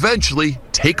hope to eventually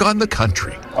take on the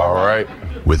country. All right.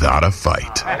 Without a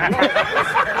fight.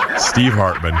 Steve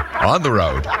Hartman, on the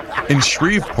road in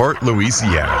Shreveport,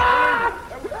 Louisiana.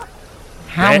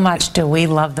 How much do we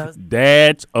love those?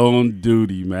 Dads on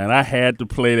duty, man. I had to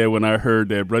play that when I heard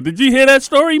that, bro. Did you hear that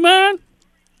story, man?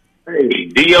 Hey,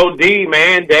 DOD,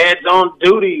 man, dads on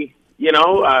duty. You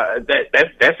know,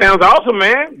 that sounds awesome,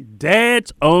 man.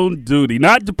 Dads on duty,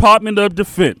 not Department of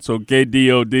Defense, okay,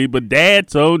 DOD, but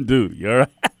dads on duty. All right.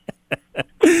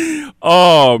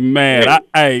 Oh man,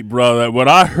 hey brother, when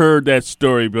I heard that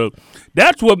story, bro,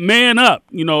 that's what Man Up,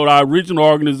 you know, our original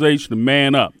organization,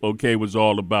 Man Up, okay, was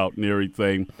all about and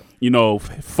everything. You know,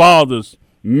 fathers,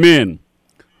 men,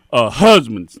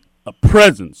 husbands, a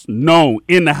presence known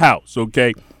in the house,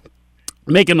 okay,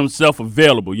 making themselves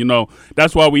available. You know,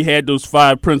 that's why we had those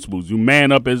 5 principles. You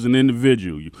man up as an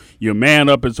individual. You man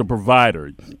up as a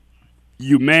provider.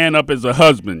 You man up as a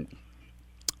husband.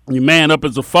 You man up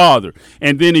as a father.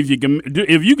 And then if you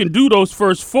can do those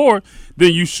first 4,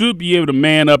 then you should be able to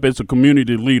man up as a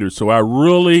community leader. So I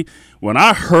really, when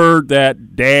I heard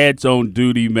that dads on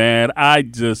duty, man, I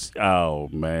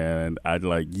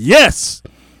like, yes.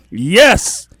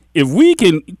 If we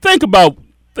can think about,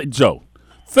 Joe,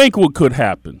 think what could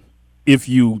happen if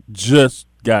you just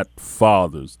got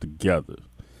fathers together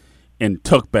and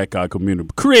took back our community,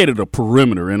 created a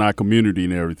perimeter in our community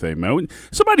and everything, man.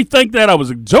 Somebody think that I was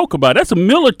a joke about it. That's a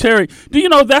military. Do you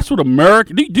know that's what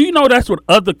America, do you know that's what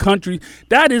other countries,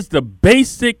 that is the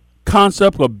basic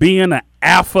concept of being an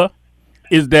alpha,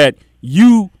 is that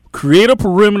you create a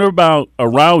perimeter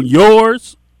around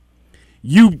yours.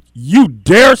 You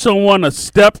dare someone to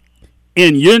step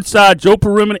inside your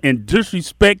perimeter and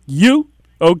disrespect you,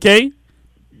 okay?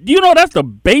 Do you know that's the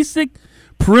basic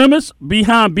premise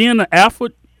behind being an alpha?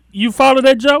 You follow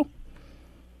that, Joe?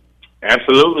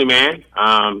 Absolutely, man.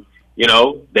 You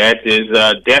know, that is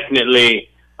definitely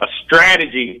a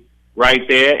strategy right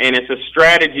there, and it's a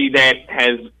strategy that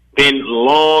has been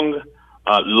long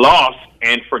lost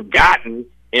and forgotten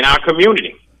in our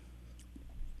community.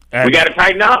 We got to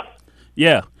tighten up.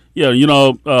 Yeah. Yeah, you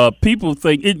know, people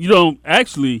think,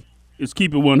 actually, it's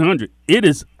keep it 100. It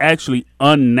is actually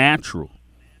unnatural.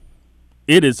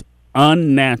 It is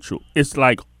unnatural. It's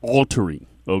like altering,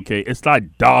 okay? It's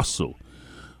like docile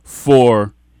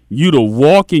for you to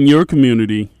walk in your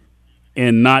community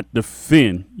and not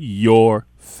defend your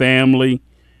family,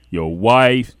 your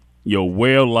wife, your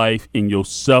way of life, and your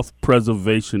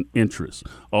self-preservation interests.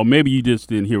 Or maybe you just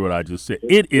didn't hear what I just said.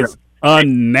 It is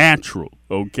unnatural,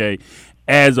 okay,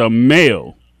 as a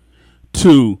male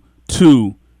to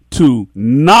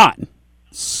not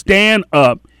stand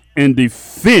up and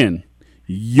defend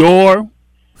your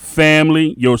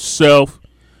family, yourself,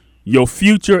 your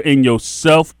future, and your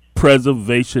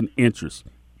self-preservation interests.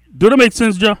 Do that make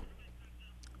sense, Joe?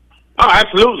 Oh,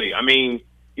 absolutely. I mean,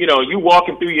 you know, you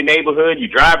walking through your neighborhood, you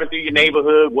driving through your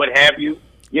neighborhood, what have you.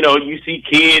 You know, you see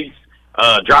kids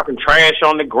dropping trash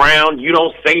on the ground. You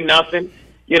don't say nothing.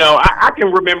 You know, I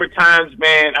can remember times,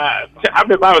 man. I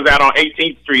was out on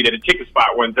 18th Street at a chicken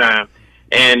spot one time,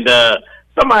 and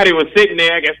somebody was sitting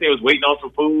there. I guess they was waiting on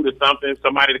some food or something,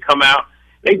 somebody to come out.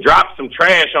 They dropped some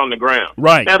trash on the ground.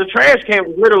 Right. Now, the trash can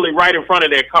was literally right in front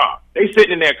of their car. They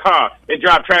sitting in their car. They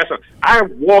dropped trash on. I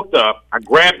walked up. I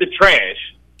grabbed the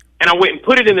trash, and I went and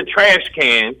put it in the trash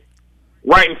can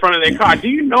right in front of their car. Do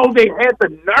you know they had the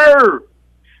nerve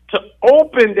to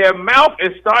open their mouth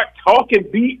and start talking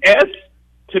BS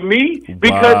to me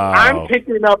because I'm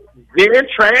picking up their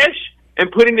trash and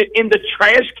putting it in the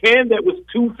trash can that was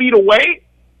 2 feet away?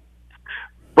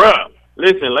 Bruh,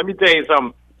 listen, let me tell you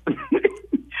something.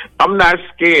 I'm not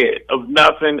scared of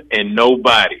nothing and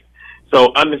nobody.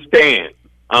 So understand,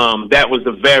 that was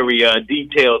a very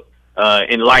detailed,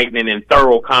 enlightening, and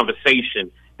thorough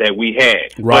conversation that we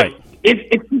had. Right. But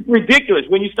it's ridiculous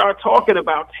when you start talking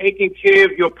about taking care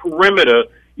of your perimeter,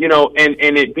 you know, and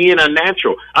it being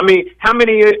unnatural. I mean, how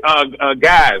many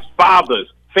guys,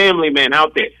 fathers, family men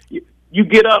out there, you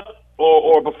get up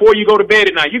or before you go to bed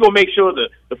at night, you're going to make sure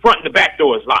the front and the back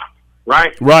door is locked,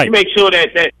 right? Right. You make sure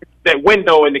that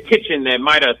window in the kitchen that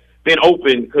might have been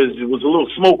open because it was a little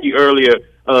smoky earlier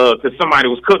because somebody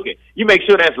was cooking. You make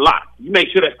sure that's locked. You make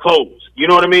sure that's closed. You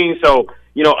know what I mean? So,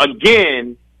 you know,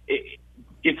 again,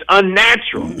 it's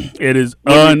unnatural. It is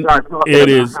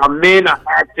how men are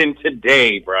acting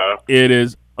today, bro. It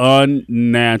is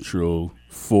unnatural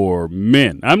for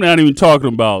men. I'm not even talking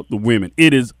about the women.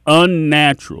 It is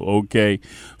unnatural, okay,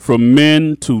 for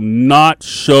men to not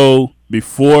show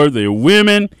before their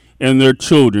women and their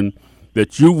children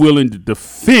that you're willing to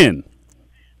defend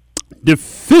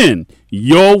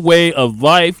your way of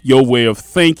life, your way of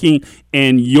thinking,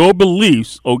 and your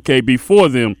beliefs, okay, before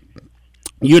them.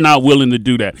 You're not willing to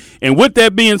do that. And with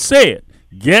that being said,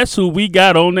 guess who we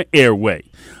got on the airway?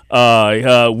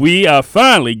 We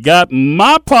finally got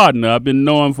my partner I've been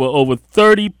knowing for over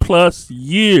 30 plus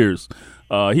years.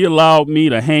 He allowed me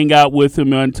to hang out with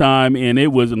him one time, and it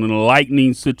was an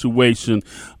enlightening situation.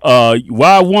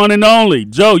 Why one and only?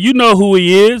 Joe, you know who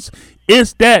he is.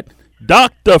 It's that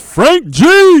Dr. Frank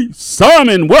G.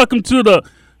 Simon. Welcome to the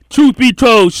Truth Be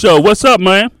Told show. What's up,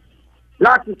 man?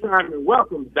 Dr. Simon,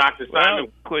 welcome, Dr.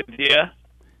 Simon. Quit here.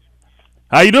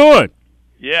 How you doing?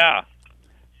 Yeah,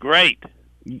 great.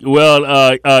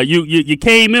 Well, you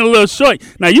came in a little short.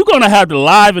 Now you're gonna have to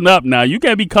liven up. Now you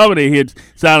can't be coming in here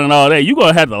sounding all that. You're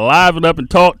gonna have to liven up and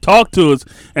talk to us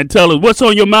and tell us what's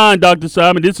on your mind, Dr.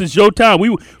 Simon. This is your time.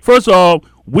 First of all,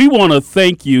 we want to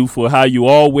thank you for how you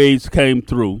always came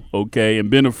through, okay, and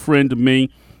been a friend to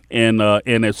me, and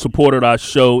have supported our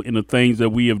show and the things that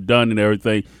we have done and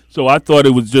everything. So I thought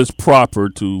it was just proper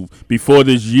to, before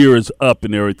this year is up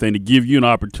and everything, to give you an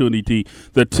opportunity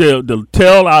to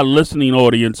tell our listening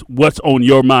audience what's on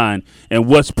your mind and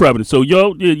what's prevalent. So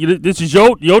this is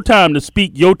your time to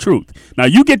speak your truth. Now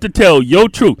you get to tell your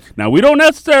truth. Now we don't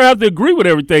necessarily have to agree with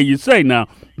everything you say now,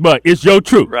 but it's your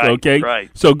truth, right, okay? Right.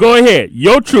 So go ahead,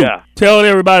 your truth. Yeah. Tell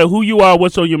everybody who you are,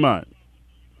 what's on your mind.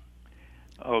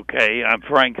 Okay, I'm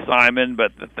Frank Simon,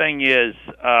 but the thing is,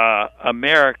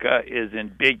 America is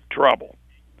in big trouble.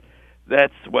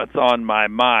 That's what's on my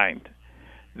mind.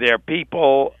 There are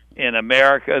people in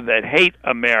America that hate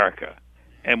America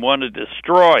and want to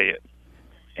destroy it.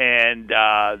 And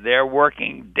they're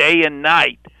working day and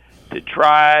night to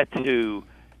try to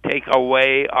take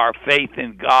away our faith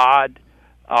in God,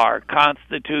 our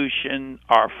Constitution,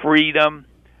 our freedom,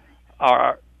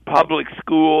 our public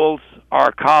schools,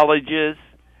 our colleges.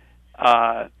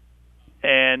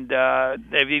 And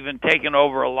they've even taken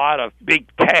over a lot of big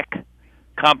tech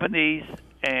companies,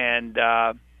 and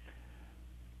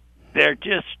they're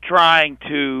just trying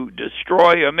to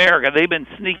destroy America. They've been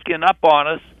sneaking up on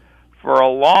us for a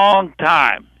long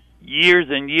time, years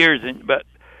and years, but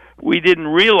we didn't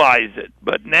realize it.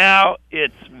 But now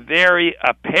it's very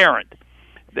apparent.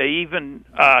 They even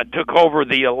took over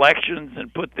the elections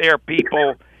and put their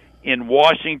people in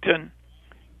Washington,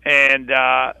 and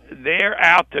they're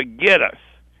out to get us.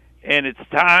 And it's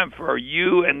time for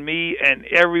you and me and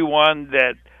everyone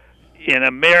that in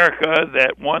America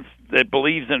that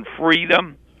believes in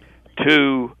freedom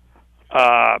to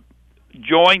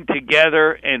join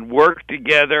together and work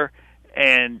together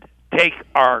and take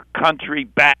our country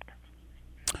back.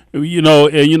 I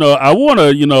want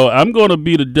to, I'm going to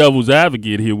be the devil's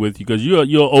advocate here with you because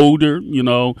you're older,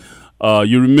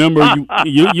 you remember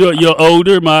you're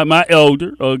older, my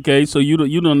elder. Okay, so you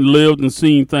done lived and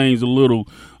seen things a little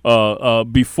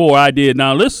before I did.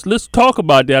 Now let's talk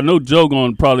about that. I know Joe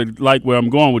gonna probably like where I'm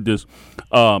going with this.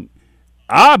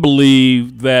 I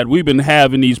believe that we've been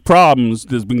having these problems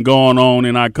that's been going on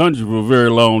in our country for a very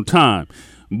long time.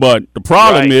 But the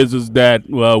problem is that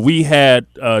we had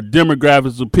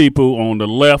demographics of people on the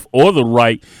left or the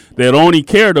right that only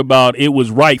cared about it was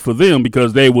right for them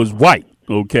because they was white.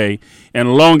 Okay, and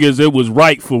as long as it was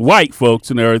right for white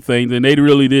folks and everything, then they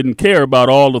really didn't care about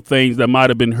all the things that might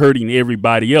have been hurting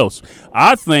everybody else.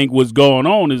 I think what's going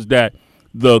on is that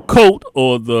the coat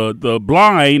or the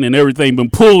blind and everything been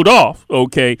pulled off,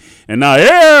 okay, and now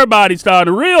everybody's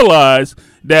starting to realize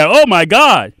that, oh my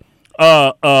God,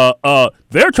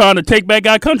 they're trying to take back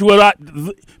our country. Well,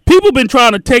 people been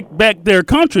trying to take back their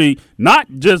country, not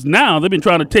just now. They've been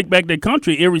trying to take back their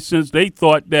country ever since they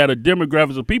thought that a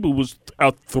demographic of people was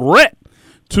a threat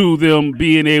to them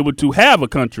being able to have a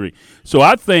country. So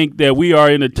I think that we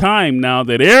are in a time now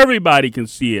that everybody can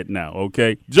see it now,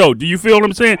 okay? Joe, do you feel what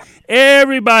I'm saying?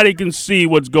 Everybody can see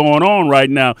what's going on right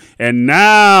now. And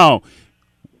now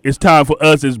it's time for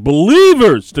us as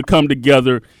believers to come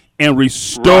together and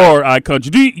restore our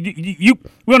country. Do you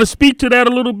want to speak to that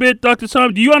a little bit, Dr.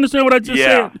 Simon? Do you understand what I just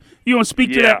said? You want to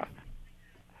speak to that?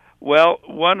 Well,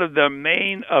 one of the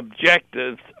main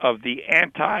objectives of the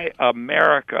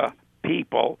anti-America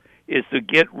people is to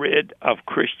get rid of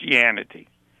Christianity,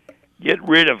 get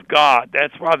rid of God.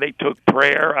 That's why they took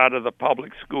prayer out of the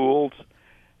public schools,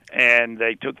 and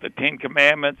they took the Ten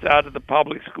Commandments out of the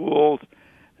public schools.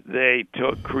 They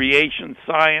took creation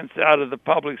science out of the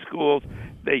public schools.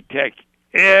 They take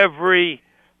every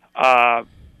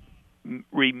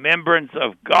remembrance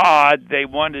of God they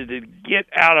wanted to get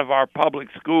out of our public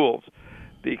schools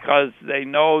because they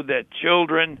know that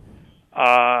children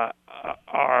are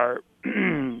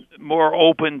more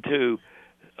open to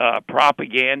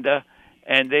propaganda,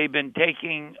 and they've been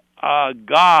taking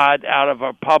God out of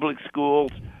our public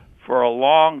schools for a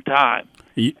long time.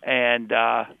 And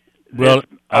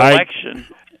election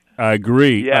I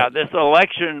agree. Yeah, this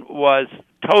election was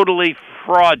totally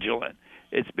fraudulent.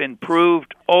 It's been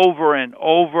proved over and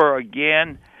over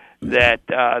again that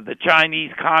the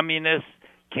Chinese communists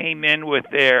came in with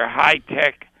their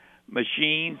high-tech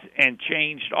machines and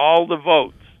changed all the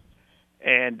votes.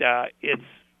 And it's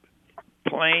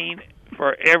plain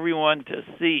for everyone to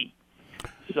see.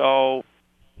 So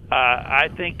I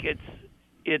think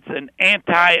it's an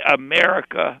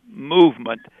anti-America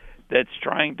movement that's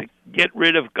trying to get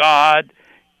rid of God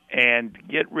and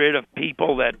get rid of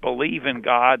people that believe in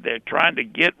God. They're trying to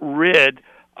get rid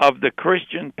of the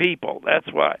Christian people. That's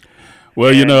why.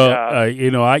 Well,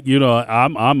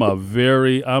 I'm a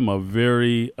very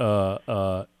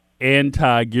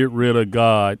anti get rid of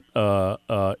God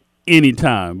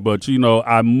anytime. But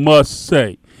I must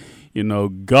say,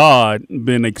 God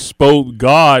been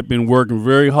working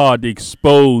very hard to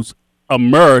expose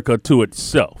America to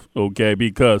itself, okay?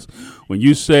 Because when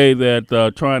you say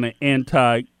that trying to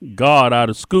anti-God out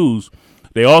of schools,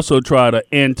 they also try to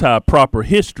anti-proper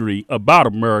history about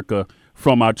America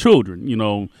from our children.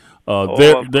 There's a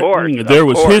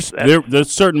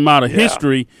certain amount of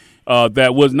history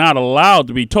that was not allowed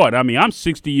to be taught. I mean, I'm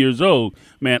 60 years old.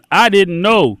 Man, I didn't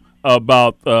know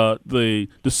about the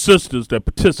sisters that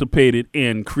participated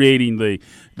in creating the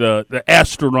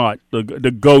astronaut to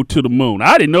go to the moon.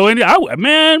 I didn't know any.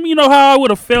 Man, you know how I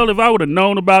would have felt if I would have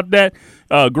known about that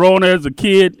growing as a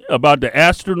kid, about the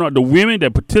astronaut, the women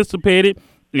that participated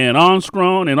and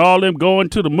Armstrong and all them going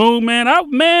to the moon, man.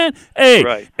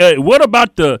 What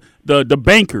about the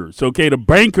bankers? Okay, the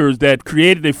bankers that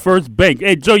created their first bank.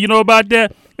 Hey, Joe, you know about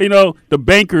that? The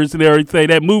bankers and everything.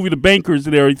 That movie, The Bankers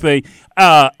and everything.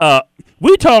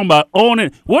 We talking about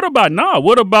owning. What about now?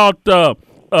 What about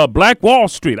Black Wall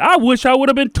Street? I wish I would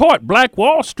have been taught Black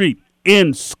Wall Street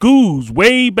in schools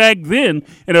way back then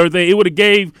and everything. It would have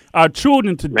gave our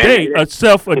children today a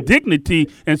dignity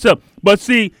and stuff. But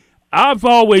see, I've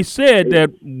always said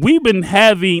that we've been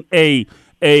having a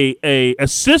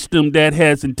system that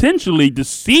has intentionally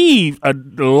deceived a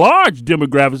large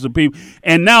demographics of people,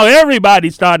 and now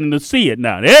everybody's starting to see it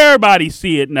now. Everybody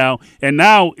see it now, and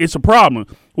now it's a problem.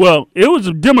 Well, it was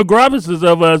the demographics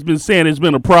of us been saying it's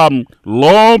been a problem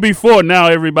long before now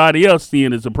everybody else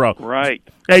seeing it's a problem. Right.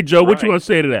 Hey, Joe, what you want to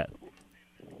say to that?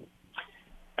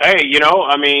 Hey,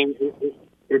 I mean,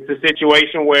 it's a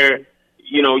situation where,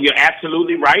 you're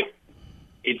absolutely right.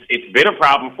 It's been a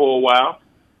problem for a while.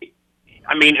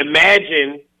 I mean,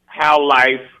 imagine how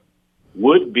life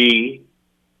would be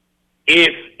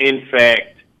if, in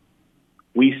fact,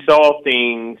 we saw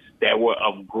things that were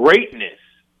of greatness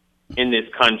in this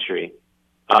country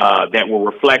that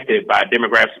were reflected by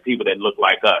demographics of people that look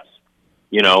like us,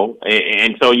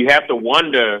 And so you have to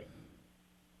wonder,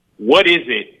 what is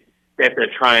it that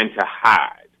they're trying to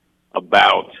hide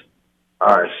about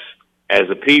us as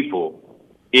a people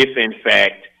if, in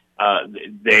fact,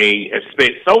 they have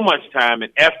spent so much time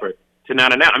and effort to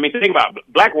not announce. I mean, think about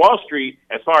Black Wall Street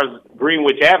as far as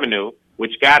Greenwich Avenue,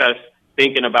 which got us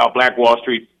thinking about Black Wall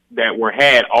Street that were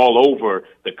had all over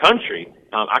the country.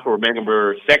 I can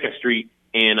remember 2nd Street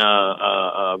in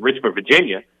Richmond,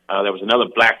 Virginia. There was another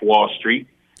Black Wall Street.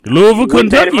 Louisville,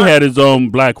 Kentucky had its own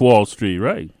Black Wall Street,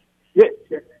 right? Yeah,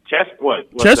 Chestnut.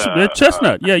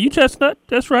 Yeah, you Chestnut.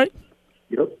 That's right.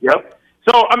 Yep.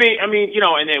 So, I mean, and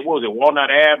then what was it, Walnut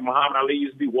Ave? Muhammad Ali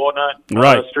used to be Walnut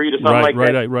Street or something like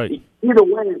that. Right. Either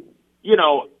way,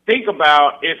 think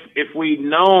about if we'd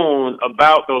known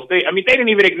about those things. I mean, they didn't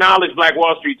even acknowledge Black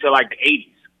Wall Street till like the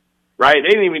 80s, right? They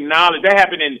didn't even acknowledge. That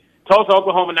happened in Tulsa,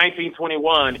 Oklahoma,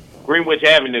 1921, Greenwich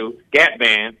Avenue, Gap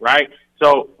Band, right?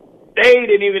 So they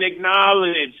didn't even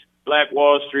acknowledge Black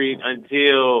Wall Street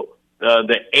until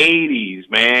the 80s,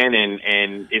 man.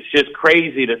 And it's just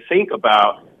crazy to think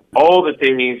about all the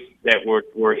things that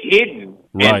were hidden,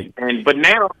 right? But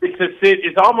now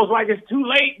it's almost like it's too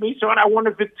late, me. Sean, I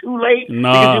wonder if it's too late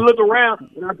because you look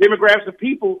around and our demographics of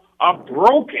people are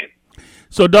broken.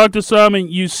 So, Dr. Simon,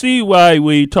 you see why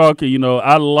we talk.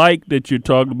 I like that you're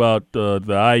talking about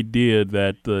the idea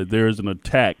that there is an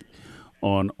attack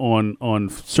on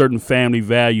certain family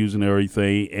values and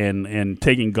everything, and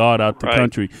taking God out the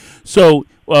country. So,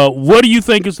 what do you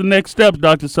think is the next step,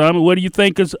 Dr. Simon? What do you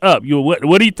think is up?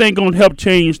 What do you think going to help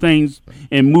change things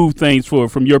and move things forward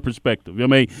from your perspective? I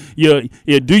mean, do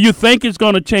you think it's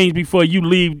going to change before you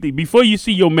leave, before you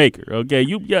see your maker? Okay,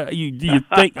 you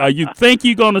think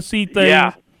you're going to see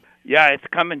things? Yeah, it's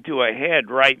coming to a head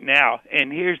right now.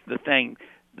 And here's the thing.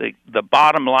 The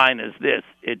bottom line is this.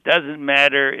 It doesn't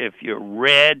matter if you're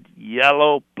red,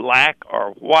 yellow, black,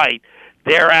 or white.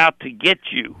 They're out to get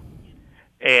you.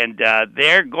 And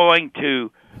they're going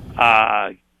to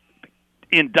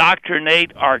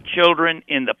indoctrinate our children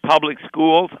in the public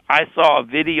schools. I saw a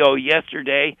video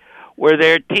yesterday where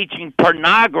they're teaching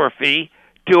pornography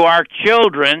to our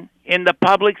children in the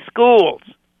public schools.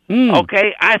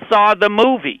 Okay, I saw the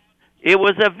movie. It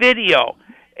was a video,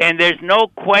 and there's no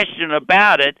question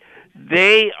about it.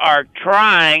 They are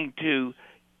trying to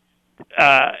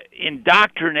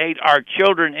indoctrinate our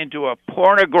children into a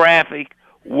pornographic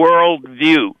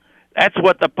worldview. That's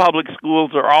what the public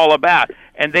schools are all about.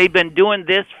 And they've been doing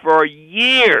this for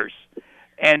years.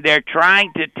 And they're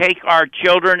trying to take our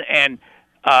children and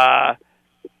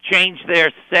change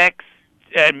their sex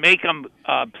and make them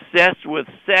obsessed with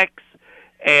sex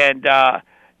and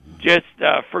just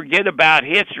forget about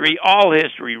history, all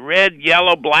history, red,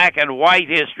 yellow, black, and white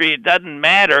history. It doesn't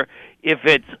matter if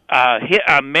it's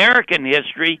American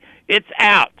history, it's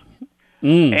out.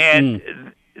 And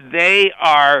they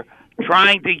are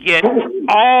trying to get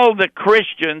all the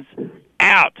Christians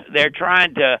out. They're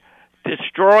trying to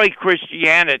destroy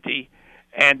Christianity,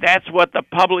 and that's what the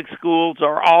public schools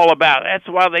are all about. That's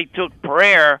why they took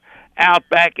prayer out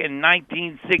back in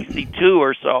 1962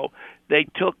 or so. They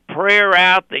took prayer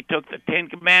out. They took the Ten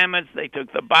Commandments. They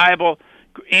took the Bible.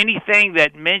 Anything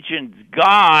that mentions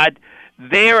God,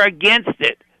 they're against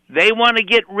it. They want to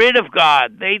get rid of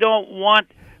God. They don't want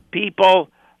people,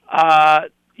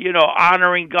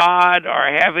 honoring God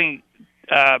or having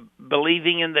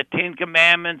believing in the Ten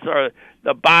Commandments or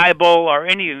the Bible or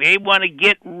anything. They want to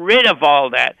get rid of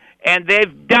all that, and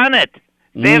they've done it.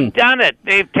 They've done it.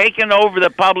 They've taken over the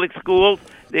public schools.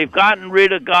 They've gotten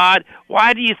rid of God.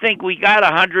 Why do you think we got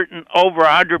over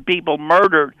 100 people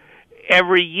murdered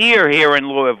every year here in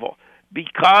Louisville?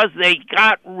 Because they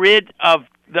got rid of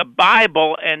the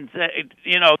Bible and said,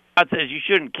 God says you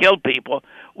shouldn't kill people.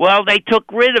 Well, they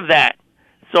took rid of that.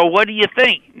 So what do you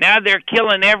think? Now they're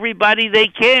killing everybody they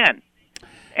can.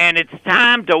 And it's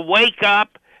time to wake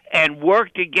up and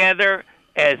work together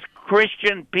as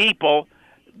Christian people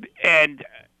and,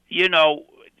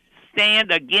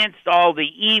 stand against all the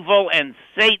evil and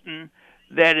Satan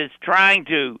that is trying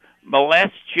to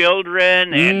molest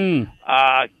children and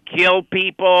kill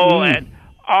people and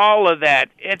all of that.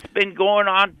 It's been going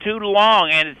on too long,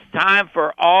 and it's time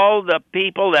for all the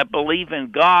people that believe in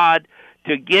God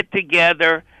to get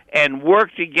together and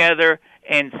work together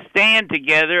and stand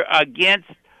together against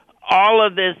all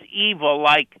of this evil,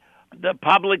 like the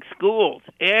public schools.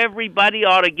 Everybody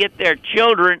ought to get their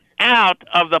children out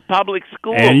of the public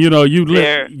schools. And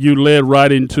you led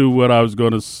right into what I was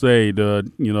going to say.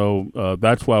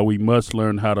 That's why we must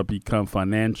learn how to become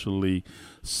financially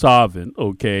solvent.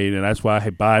 Okay, and that's why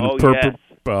buying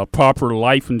proper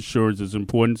life insurance is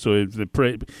important. So if in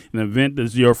the event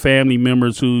that your family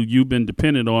members who you've been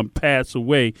dependent on pass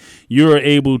away, you're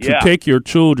able to take your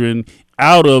children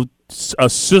out of a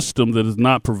system that is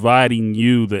not providing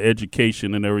you the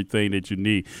education and everything that you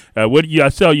need. I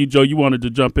saw you, Joe. You wanted to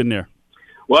jump in there.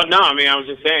 Well, no, I was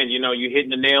just saying, you're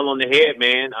hitting the nail on the head,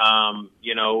 man.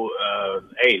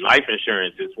 Hey, life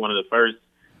insurance is one of the first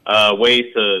ways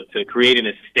to create an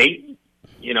estate.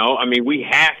 We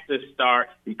have to start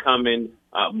becoming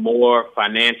more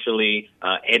financially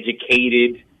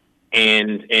educated,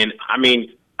 and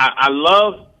I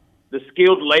love the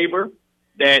skilled labor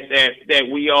that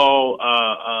we all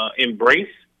embrace.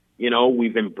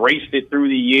 We've embraced it through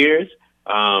the years.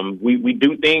 We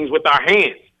do things with our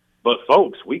hands, but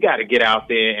folks, we got to get out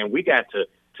there and we got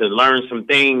to learn some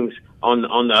things on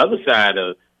the other side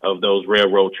of those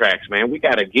railroad tracks, man. We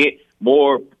got to get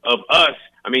more of us.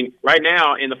 Right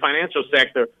now in the financial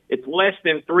sector, it's less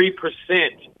than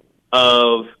 3%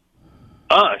 of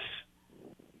us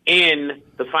in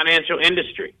the financial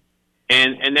industry,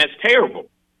 and that's terrible.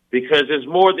 Because there's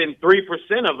more than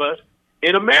 3% of us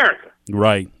in America.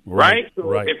 Right.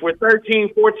 So if we're 13,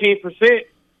 14%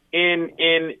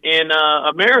 in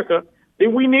America,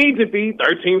 then we need to be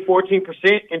 13,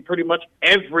 14% in pretty much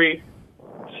every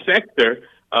sector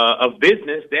of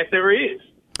business that there is.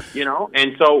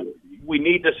 And so we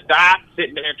need to stop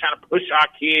sitting there trying to push our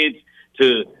kids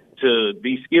to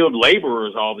be skilled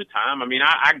laborers all the time.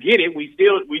 I get it. We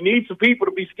need some people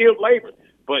to be skilled laborers.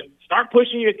 But start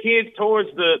pushing your kids towards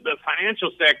the financial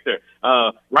sector.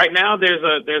 Right now, there's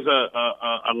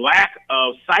a lack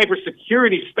of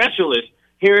cybersecurity specialists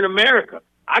here in America.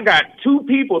 I got two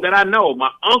people that I know,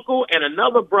 my uncle and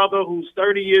another brother who's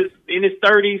 30 years in his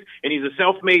 30s, and he's a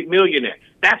self-made millionaire.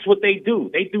 That's what they do.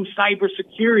 They do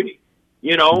cybersecurity.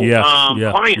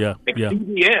 Clients,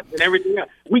 CBS and everything else.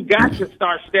 We got to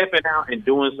start stepping out and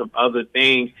doing some other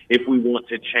things if we want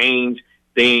to change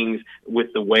things with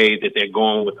the way that they're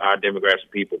going with our demographic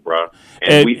of people, bro.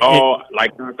 And we all,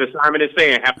 like Dr. Simon is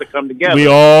saying, have to come together. We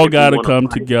all got to come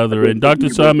together. And Dr.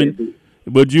 Simon,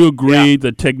 would you agree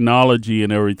that technology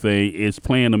and everything is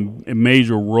playing a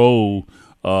major role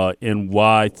in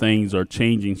why things are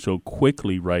changing so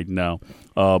quickly right now?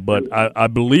 But I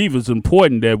believe it's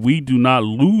important that we do not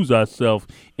lose ourselves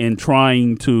in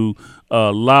trying to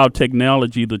allow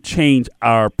technology to change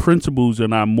our principles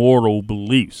and our moral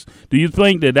beliefs. Do you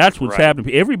think that that's what's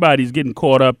happening? Everybody's getting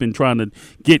caught up in trying to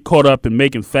get caught up in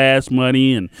making fast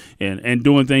money and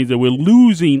doing things that we're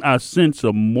losing our sense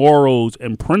of morals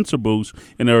and principles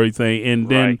and everything. And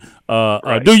then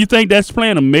do you think that's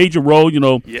playing a major role? You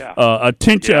know,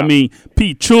 attention. I mean,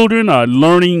 children are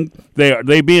learning. They're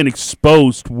being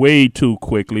exposed way too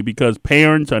quickly because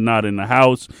parents are not in the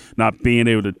house, not being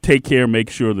able to take care, make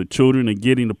sure the children are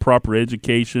getting the proper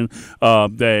education. So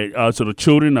the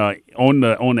children are on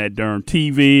that darn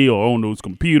TV or on those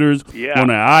computers, on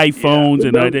their iPhones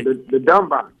and the dumb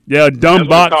box. Yeah, dumb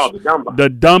box, the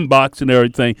dumb box and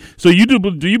everything. So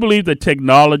do you believe that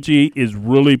technology is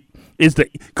really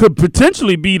could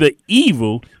potentially be the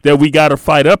evil that we got to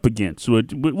fight up against? So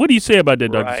what do you say about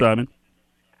that, Dr. Simon?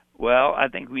 Well, I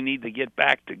think we need to get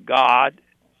back to God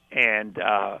and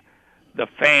the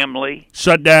family.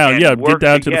 Shut down, get down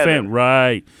together. To the family,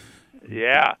 right.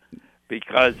 Yeah,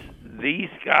 because these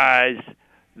guys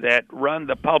that run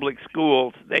the public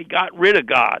schools, they got rid of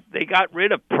God. They got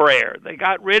rid of prayer. They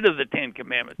got rid of the Ten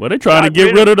Commandments. Well, they're trying to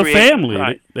get rid of the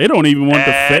family. They don't even want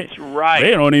That's right.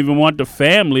 They don't even want the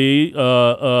family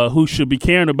who should be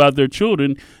caring about their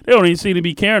children. They don't even seem to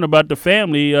be caring about the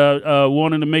family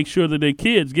wanting to make sure that their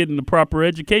kids getting the proper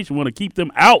education, want to keep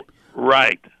them out.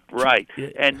 Right.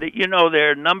 And, there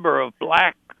are a number of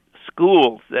black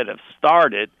schools that have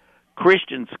started,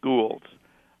 Christian schools.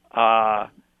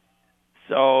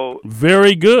 So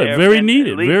very good, very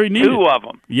needed, very needed. 2 of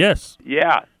them. Yes.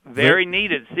 Yeah, very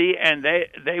needed. See, and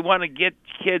they want to get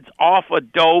kids off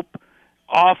of dope,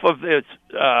 off of this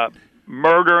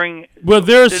murdering. Well,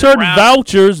 there are certain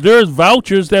vouchers. There's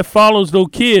vouchers that follows those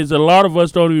kids that a lot of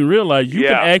us don't even realize. You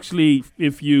can actually,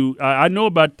 if you, I know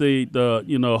about the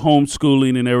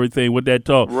homeschooling and everything with that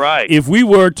talk. Right. If we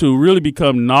were to really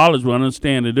become knowledgeable and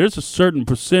understand that there's a certain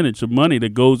percentage of money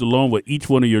that goes along with each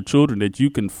one of your children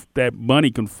that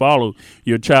money can follow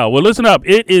your child. Well, listen up.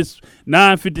 It is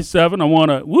 9:57. I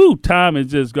want to, time is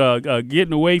just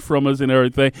getting away from us and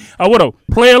everything. I want to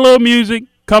play a little music.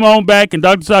 Come on back, and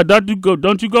Dr. Side, don't you go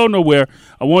nowhere.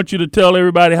 I want you to tell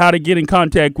everybody how to get in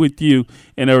contact with you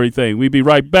and everything. We'll be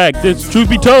right back. This is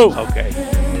Truth Be Told. Okay. You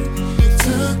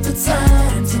took the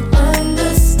time to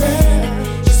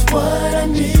understand just what I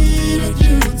needed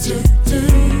you to do.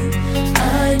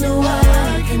 I know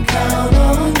I can count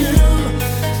on you.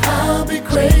 I'll be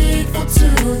grateful to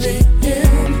the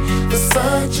end for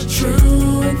such a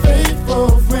true and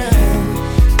faithful friend.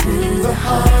 Through the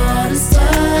hardest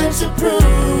time to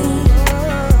prove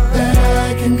that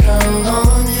I can count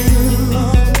on you.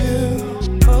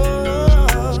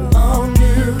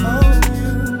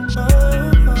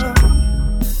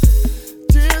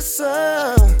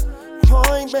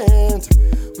 Disappointment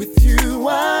with you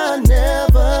I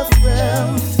never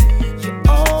felt. You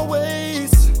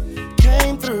always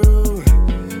came through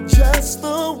just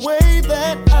the way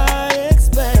that I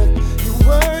expect. You're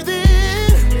worthy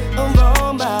of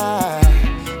all my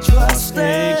trust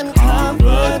and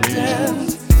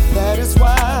confidence. That is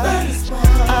why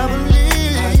I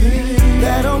believe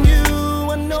that on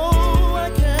you I know I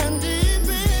can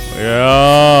depend.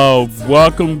 Yeah,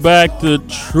 welcome back to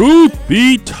Truth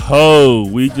Be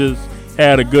Told. We just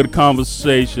had a good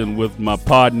conversation with my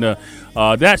partner.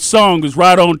 That song is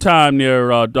right on time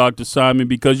there, Dr. Simon,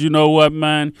 because you know what,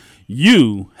 man?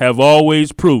 You have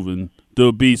always proven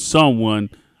to be someone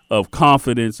of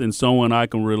confidence and someone I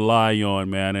can rely on,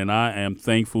 man. And I am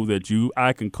thankful that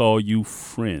I can call you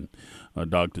friend,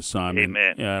 Dr. Simon.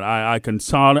 Amen. And I can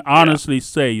honestly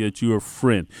say that you're a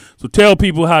friend. So tell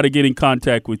people how to get in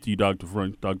contact with you, Dr.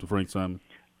 Frank Simon.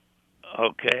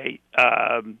 Okay.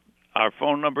 Our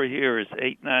phone number here is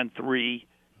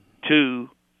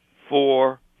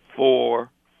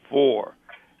 893-2444.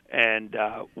 And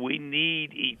we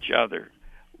need each other.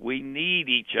 We need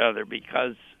each other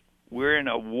because we're in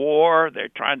a war. They're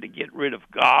trying to get rid of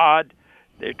God.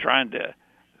 They're trying to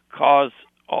cause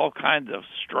all kinds of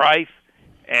strife.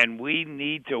 And we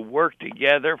need to work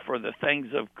together for the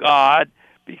things of God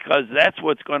because that's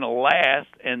what's going to last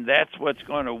and that's what's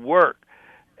going to work.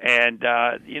 And,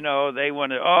 they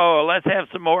want to, let's have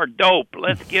some more dope.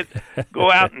 Let's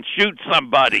go out and shoot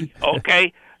somebody,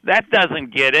 okay? That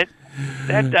doesn't get it.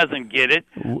 That doesn't get it.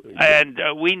 And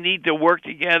we need to work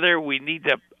together. We need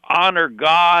to honor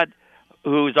God,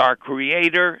 who's our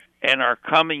creator and our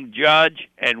coming judge,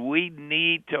 and we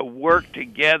need to work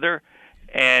together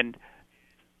and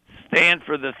stand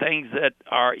for the things that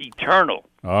are eternal.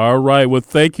 All right. Well,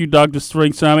 thank you, Dr.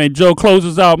 Stringtime. And Joe, close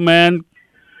us out, man.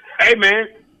 Hey, man,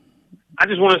 I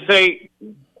just want to say,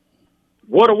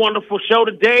 what a wonderful show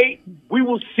today. We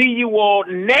will see you all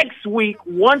next week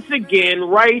once again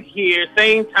right here,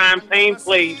 same time, same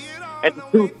place at the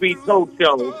Truth Be Told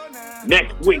Show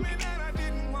next week.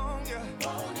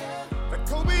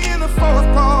 In the fourth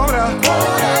quarter,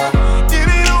 it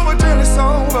ain't over till it's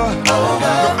over. No,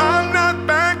 I'm not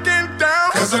backing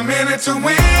down, 'cause I'm in it to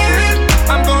win.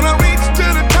 I'm gonna reach to